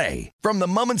 every play. From the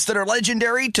moments that are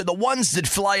legendary to the ones that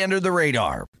fly under the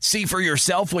radar. See for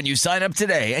yourself when you sign up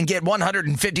today and get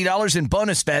 $150 in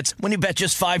bonus bets when you bet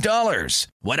just $5.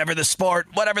 Whatever the sport,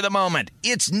 whatever the moment,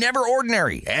 it's never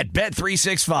ordinary at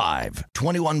Bet365.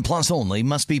 21 plus only.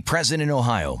 Must be present in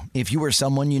Ohio. If you or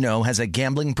someone you know has a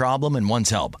gambling problem and wants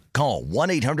help, call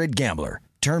 1-800-GAMBLER.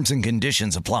 Terms and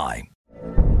conditions apply.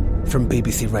 From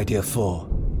BBC Radio 4,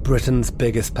 Britain's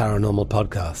biggest paranormal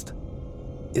podcast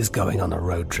is going on a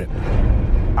road trip.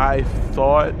 I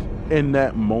thought in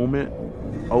that moment,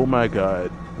 oh my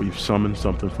God, we've summoned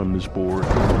something from this board.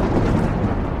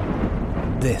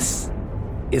 This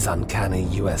is Uncanny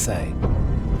USA.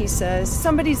 He says,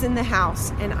 somebody's in the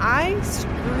house, and I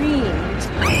screamed.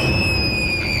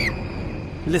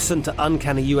 Listen to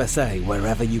Uncanny USA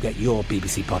wherever you get your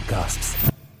BBC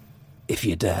podcasts, if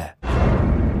you dare.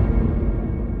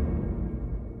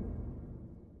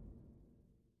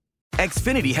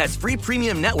 Xfinity has free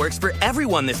premium networks for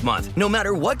everyone this month, no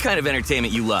matter what kind of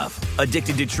entertainment you love.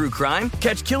 Addicted to true crime?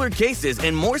 Catch killer cases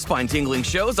and more spine-tingling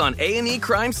shows on A&E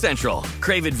Crime Central.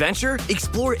 Crave adventure?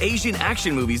 Explore Asian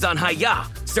action movies on Hi-Ya.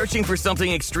 Searching for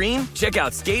something extreme? Check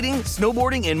out skating,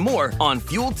 snowboarding, and more on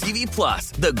Fuel TV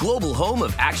Plus, the global home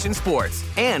of action sports.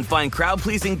 And find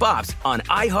crowd-pleasing bops on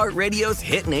iHeartRadio's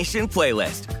Hit Nation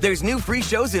playlist. There's new free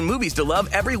shows and movies to love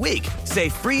every week. Say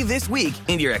free this week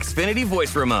in your Xfinity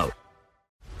voice remote.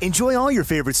 Enjoy all your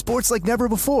favorite sports like never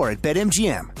before at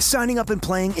BetMGM. Signing up and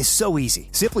playing is so easy.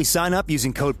 Simply sign up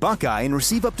using code Buckeye and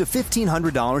receive up to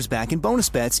 $1,500 back in bonus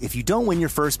bets if you don't win your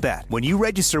first bet. When you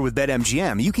register with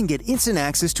BetMGM, you can get instant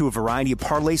access to a variety of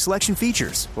parlay selection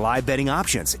features, live betting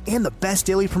options, and the best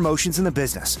daily promotions in the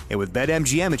business. And with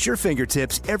BetMGM at your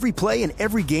fingertips, every play and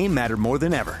every game matter more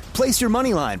than ever. Place your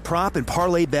moneyline, prop, and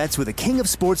parlay bets with the king of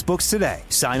sportsbooks today.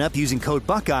 Sign up using code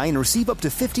Buckeye and receive up to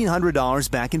 $1,500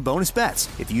 back in bonus bets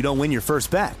if you don't win your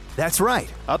first bet. That's right,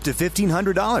 up to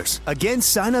 $1,500. Again,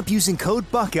 sign up using code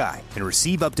Buckeye and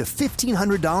receive up to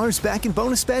 $1,500 back in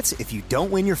bonus bets if you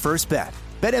don't win your first bet.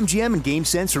 BetMGM and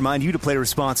GameSense remind you to play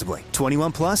responsibly.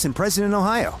 21 plus and present in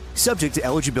Ohio. Subject to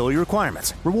eligibility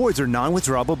requirements. Rewards are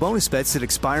non-withdrawable bonus bets that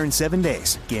expire in 7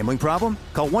 days. Gambling problem?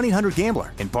 Call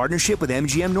 1-800-GAMBLER in partnership with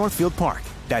MGM Northfield Park.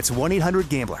 That's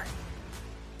 1-800-GAMBLER.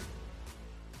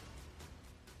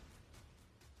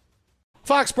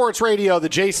 Fox Sports Radio, the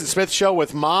Jason Smith Show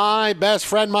with my best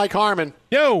friend, Mike Harmon.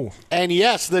 Yo. And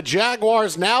yes, the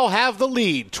Jaguars now have the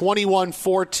lead,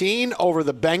 21-14 over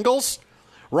the Bengals.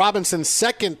 Robinson's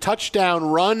second touchdown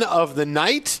run of the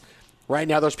night. Right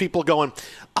now, there's people going,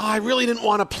 I really didn't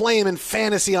want to play him in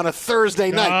fantasy on a Thursday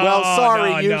night. Well,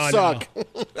 sorry, you suck.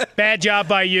 No. Bad job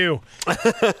by you.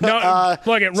 Look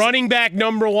at running back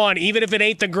number one, even if it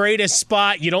ain't the greatest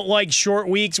spot, you don't like short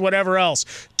weeks, whatever else.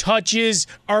 Touches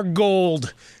are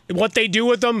gold. What they do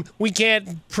with them, we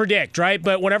can't predict, right?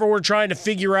 But whenever we're trying to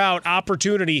figure out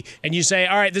opportunity and you say,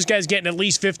 all right, this guy's getting at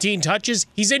least 15 touches,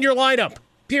 he's in your lineup,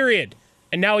 period.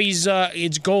 And now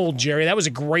it's gold, Jerry. That was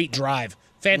a great drive.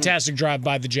 Fantastic drive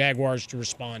by the Jaguars to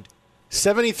respond.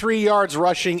 73 yards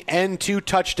rushing and 2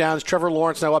 touchdowns. Trevor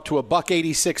Lawrence now up to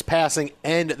 $186 passing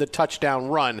and the touchdown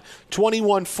run.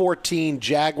 21-14,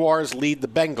 Jaguars lead the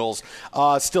Bengals.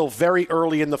 Still very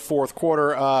early in the fourth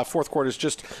quarter. Fourth quarter's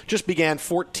just began,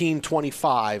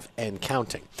 14-25 and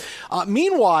counting.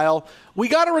 Meanwhile, we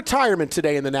got a retirement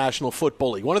today in the National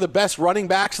Football League. One of the best running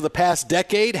backs of the past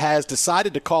decade has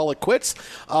decided to call it quits,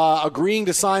 agreeing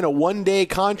to sign a one-day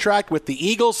contract with the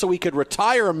Eagles so he could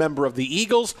retire a member of the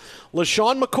Eagles.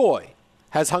 LaShawn McCoy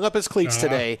has hung up his cleats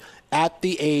today at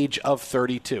the age of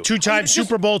 32. Two-time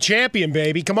Super Bowl champion,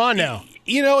 baby. Come on now.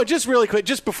 You know, just really quick,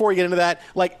 just before we get into that,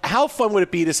 like, how fun would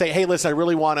it be to say, hey, listen, I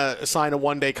really want to sign a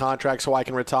one-day contract so I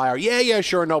can retire. Yeah,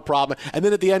 sure, no problem. And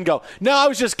then at the end go, no, I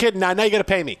was just kidding. Now you got to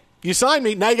pay me. You signed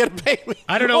me, now you got to pay me.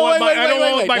 I don't know what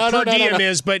my per diem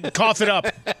is, but cough it up.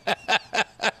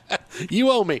 You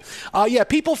owe me.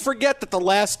 People forget that the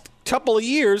last couple of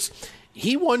years,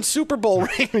 he won Super Bowl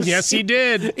rings. Yes, he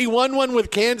did. He won one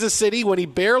with Kansas City when he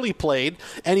barely played,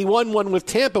 and he won one with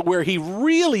Tampa where he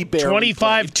really barely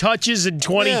 25 played. touches in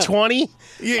 2020.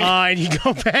 Yeah. And you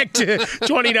go back to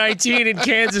 2019 in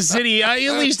Kansas City, he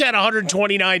at least had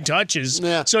 129 touches.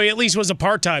 Yeah. So he at least was a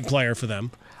part-time player for them.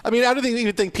 I mean, I don't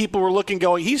even think people were looking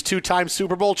going, he's 2-time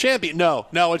Super Bowl champion. No,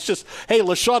 it's just, hey,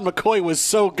 LaShawn McCoy was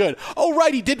so good. Oh,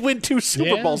 right, he did win 2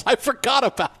 Super Bowls. I forgot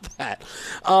about that.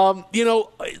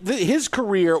 His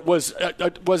career was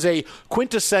a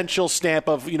quintessential stamp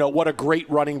of, what a great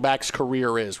running back's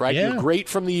career is, right? Yeah. You're great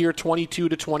from the year 22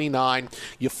 to 29.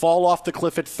 You fall off the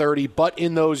cliff at 30, but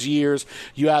in those years,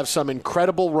 you have some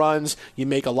incredible runs. You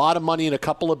make a lot of money in a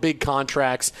couple of big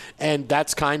contracts, and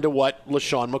that's kind of what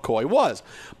LaShawn McCoy was.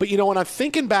 But, when I'm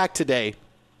thinking back today,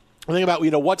 I think about,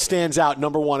 what stands out,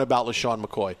 number one, about LaShawn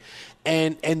McCoy.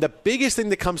 And the biggest thing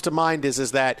that comes to mind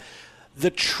is that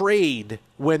the trade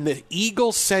when the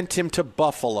Eagles sent him to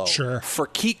Buffalo for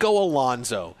Kiko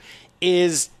Alonso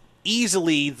is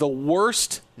easily the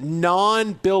worst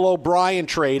non-Bill O'Brien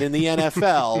trade in the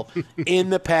NFL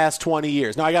in the past 20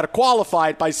 years. Now, I got to qualify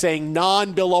it by saying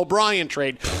non-Bill O'Brien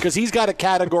trade because he's got a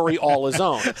category all his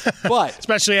own. But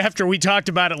especially after we talked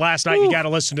about it last night, you got to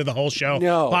listen to the whole show.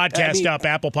 Podcast up,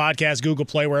 Apple Podcasts, Google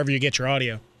Play, wherever you get your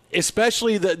audio.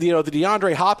 Especially the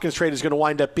DeAndre Hopkins trade is going to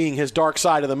wind up being his dark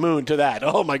side of the moon to that.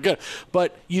 Oh, my God.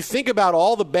 But you think about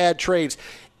all the bad trades.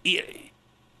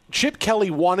 Chip Kelly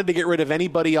wanted to get rid of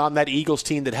anybody on that Eagles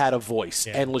team that had a voice,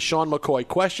 and LaShawn McCoy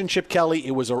questioned Chip Kelly.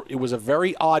 It was a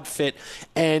very odd fit,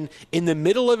 and in the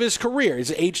middle of his career,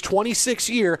 his age 26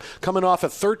 year, coming off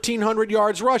of 1,300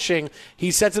 yards rushing,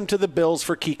 he sends him to the Bills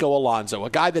for Kiko Alonso, a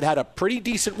guy that had a pretty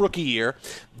decent rookie year,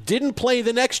 didn't play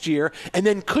the next year, and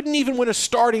then couldn't even win a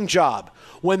starting job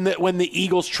when the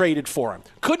Eagles traded for him.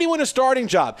 Couldn't even win a starting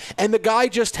job, and the guy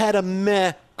just had a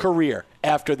meh career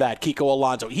after that, Kiko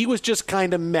Alonso. He was just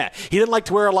kind of meh. He didn't like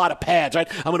to wear a lot of pads, right?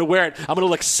 I'm going to wear it. I'm going to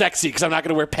look sexy because I'm not going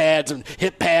to wear pads and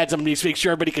hip pads. I'm going to make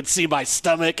sure everybody can see my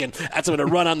stomach, and that's I'm going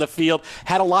to run on the field.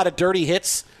 Had a lot of dirty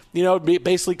hits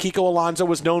Basically Kiko Alonso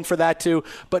was known for that too.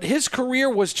 But his career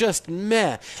was just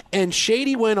meh. And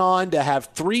Shady went on to have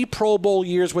 3 Pro Bowl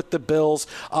years with the Bills,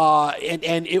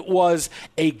 and it was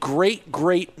a great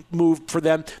move for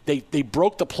them. They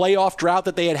broke the playoff drought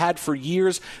that they had for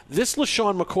years. This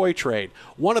LaShawn McCoy trade,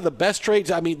 one of the best trades.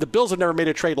 I mean, the Bills have never made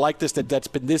a trade like this that's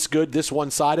been this good, this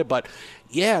one-sided, but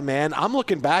yeah, man, I'm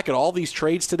looking back at all these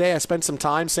trades today. I spent some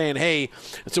time saying, hey,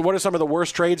 so what are some of the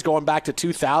worst trades going back to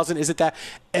 2000? Is it that?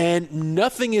 And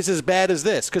nothing is as bad as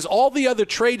this, because all the other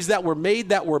trades that were made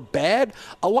that were bad,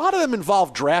 a lot of them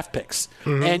involve draft picks.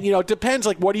 Mm-hmm. And, it depends,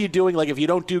 like, what are you doing? Like, if you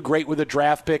don't do great with a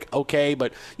draft pick, okay,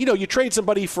 but, you trade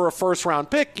somebody for a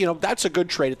first-round pick, that's a good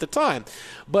trade at the time.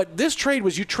 But this trade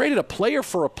was you traded a player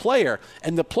for a player,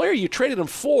 and the player you traded him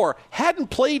for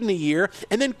hadn't played in a year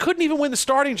and then couldn't even win the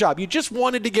starting job. You just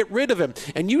wanted to get rid of him,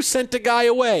 and you sent a guy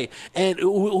away and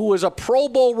who was a Pro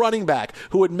Bowl running back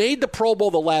who had made the Pro Bowl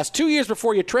the last 2 years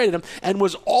before you traded him and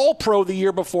was All-Pro the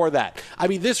year before that. I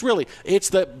mean, it's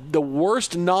the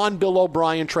worst non-Bill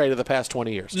O'Brien trade of the past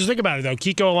 20 years. Just think about it, though.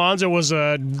 Kiko Alonso was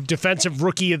a defensive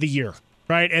rookie of the year,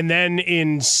 right? And then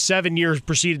in 7 years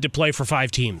proceeded to play for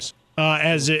 5 teams.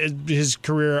 As his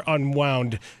career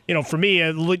unwound. For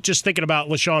me, just thinking about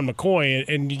LaShawn McCoy,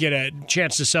 and you get a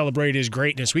chance to celebrate his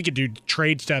greatness. We could do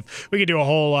trade stuff. We could do a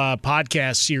whole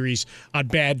podcast series on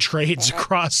bad trades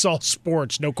across all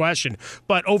sports, no question.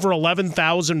 But over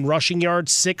 11,000 rushing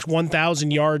yards, 6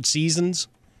 1,000-yard seasons,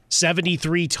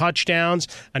 73 touchdowns,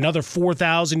 another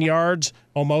 4,000 yards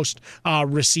almost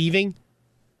receiving.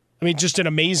 I mean, just an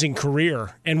amazing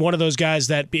career, and one of those guys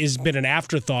that has been an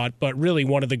afterthought, but really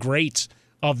one of the greats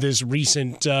of this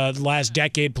recent last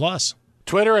decade plus.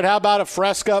 Twitter at How About a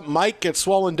Fresca. Mike at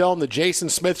Swollen Dome, the Jason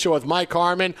Smith Show with Mike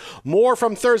Harmon. More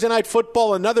from Thursday Night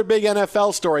Football, another big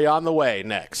NFL story on the way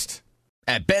next.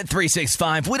 At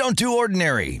Bet365, we don't do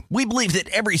ordinary. We believe that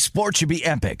every sport should be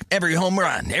epic. Every home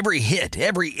run, every hit,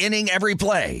 every inning, every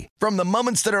play. From the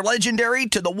moments that are legendary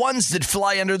to the ones that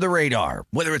fly under the radar.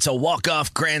 Whether it's a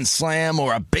walk-off grand slam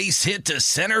or a base hit to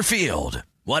center field.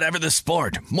 Whatever the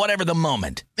sport, whatever the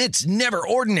moment. It's never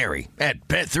ordinary at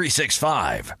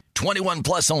Bet365. 21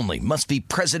 plus only. Must be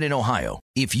present in Ohio.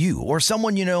 If you or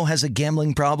someone you know has a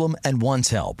gambling problem and wants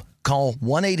help, call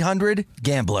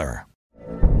 1-800-GAMBLER.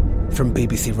 From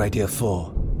BBC Radio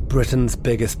 4, Britain's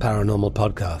biggest paranormal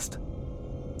podcast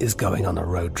is going on a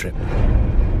road trip.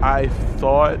 I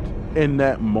thought in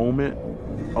that moment,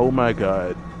 oh my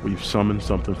God, we've summoned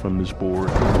something from this board.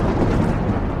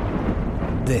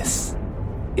 This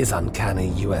is Uncanny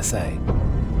USA.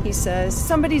 He says,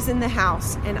 somebody's in the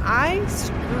house, and I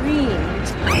screamed.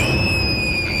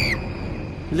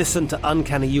 Listen to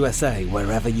Uncanny USA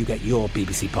wherever you get your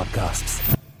BBC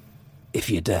podcasts, if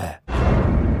you dare.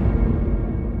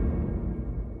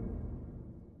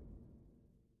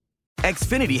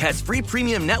 Xfinity has free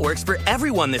premium networks for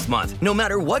everyone this month, no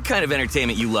matter what kind of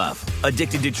entertainment you love.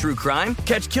 Addicted to true crime?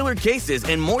 Catch killer cases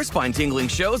and more spine-tingling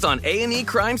shows on A&E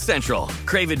Crime Central.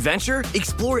 Crave adventure?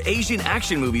 Explore Asian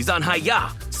action movies on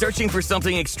Hi-Ya. Searching for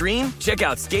something extreme? Check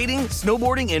out skating,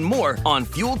 snowboarding, and more on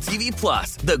Fuel TV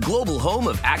Plus, the global home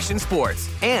of action sports.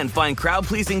 And find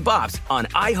crowd-pleasing bops on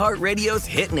iHeartRadio's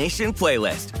Hit Nation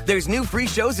playlist. There's new free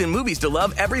shows and movies to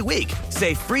love every week.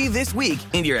 Say free this week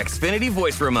in your Xfinity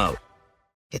voice remote.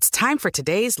 It's time for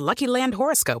today's Lucky Land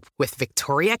horoscope with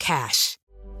Victoria Cash.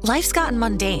 Life's gotten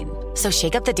mundane, so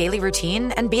shake up the daily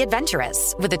routine and be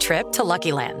adventurous with a trip to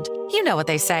Lucky Land. You know what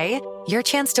they say, your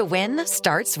chance to win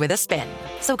starts with a spin.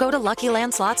 So go to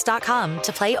LuckyLandSlots.com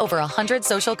to play over 100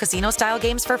 social casino-style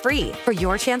games for free for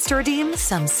your chance to redeem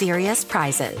some serious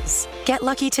prizes. Get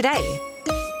lucky today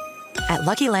at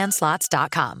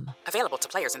LuckyLandSlots.com. Available to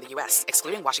players in the U.S.,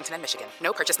 excluding Washington and Michigan.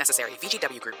 No purchase necessary.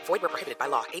 VGW Group. Void where prohibited by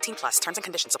law. 18 plus. Terms and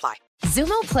conditions apply.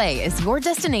 Xumo Play is your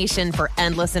destination for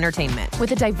endless entertainment.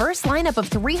 With a diverse lineup of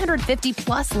 350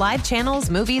 plus live channels,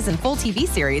 movies, and full TV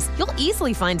series, you'll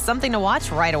easily find something to watch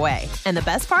right away. And the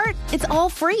best part? It's all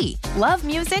free. Love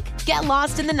music? Get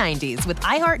lost in the 90s with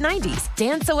iHeart 90s.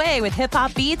 Dance away with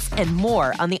hip-hop beats and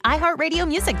more on the iHeartRadio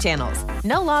music channels.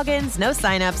 No logins, no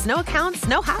signups, no accounts,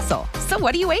 no hassle. So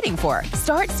what are you waiting for?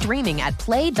 Start streaming at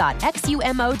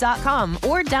play.xumo.com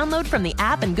or download from the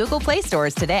app and Google Play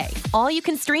stores today. All you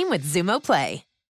can stream with Xumo Play.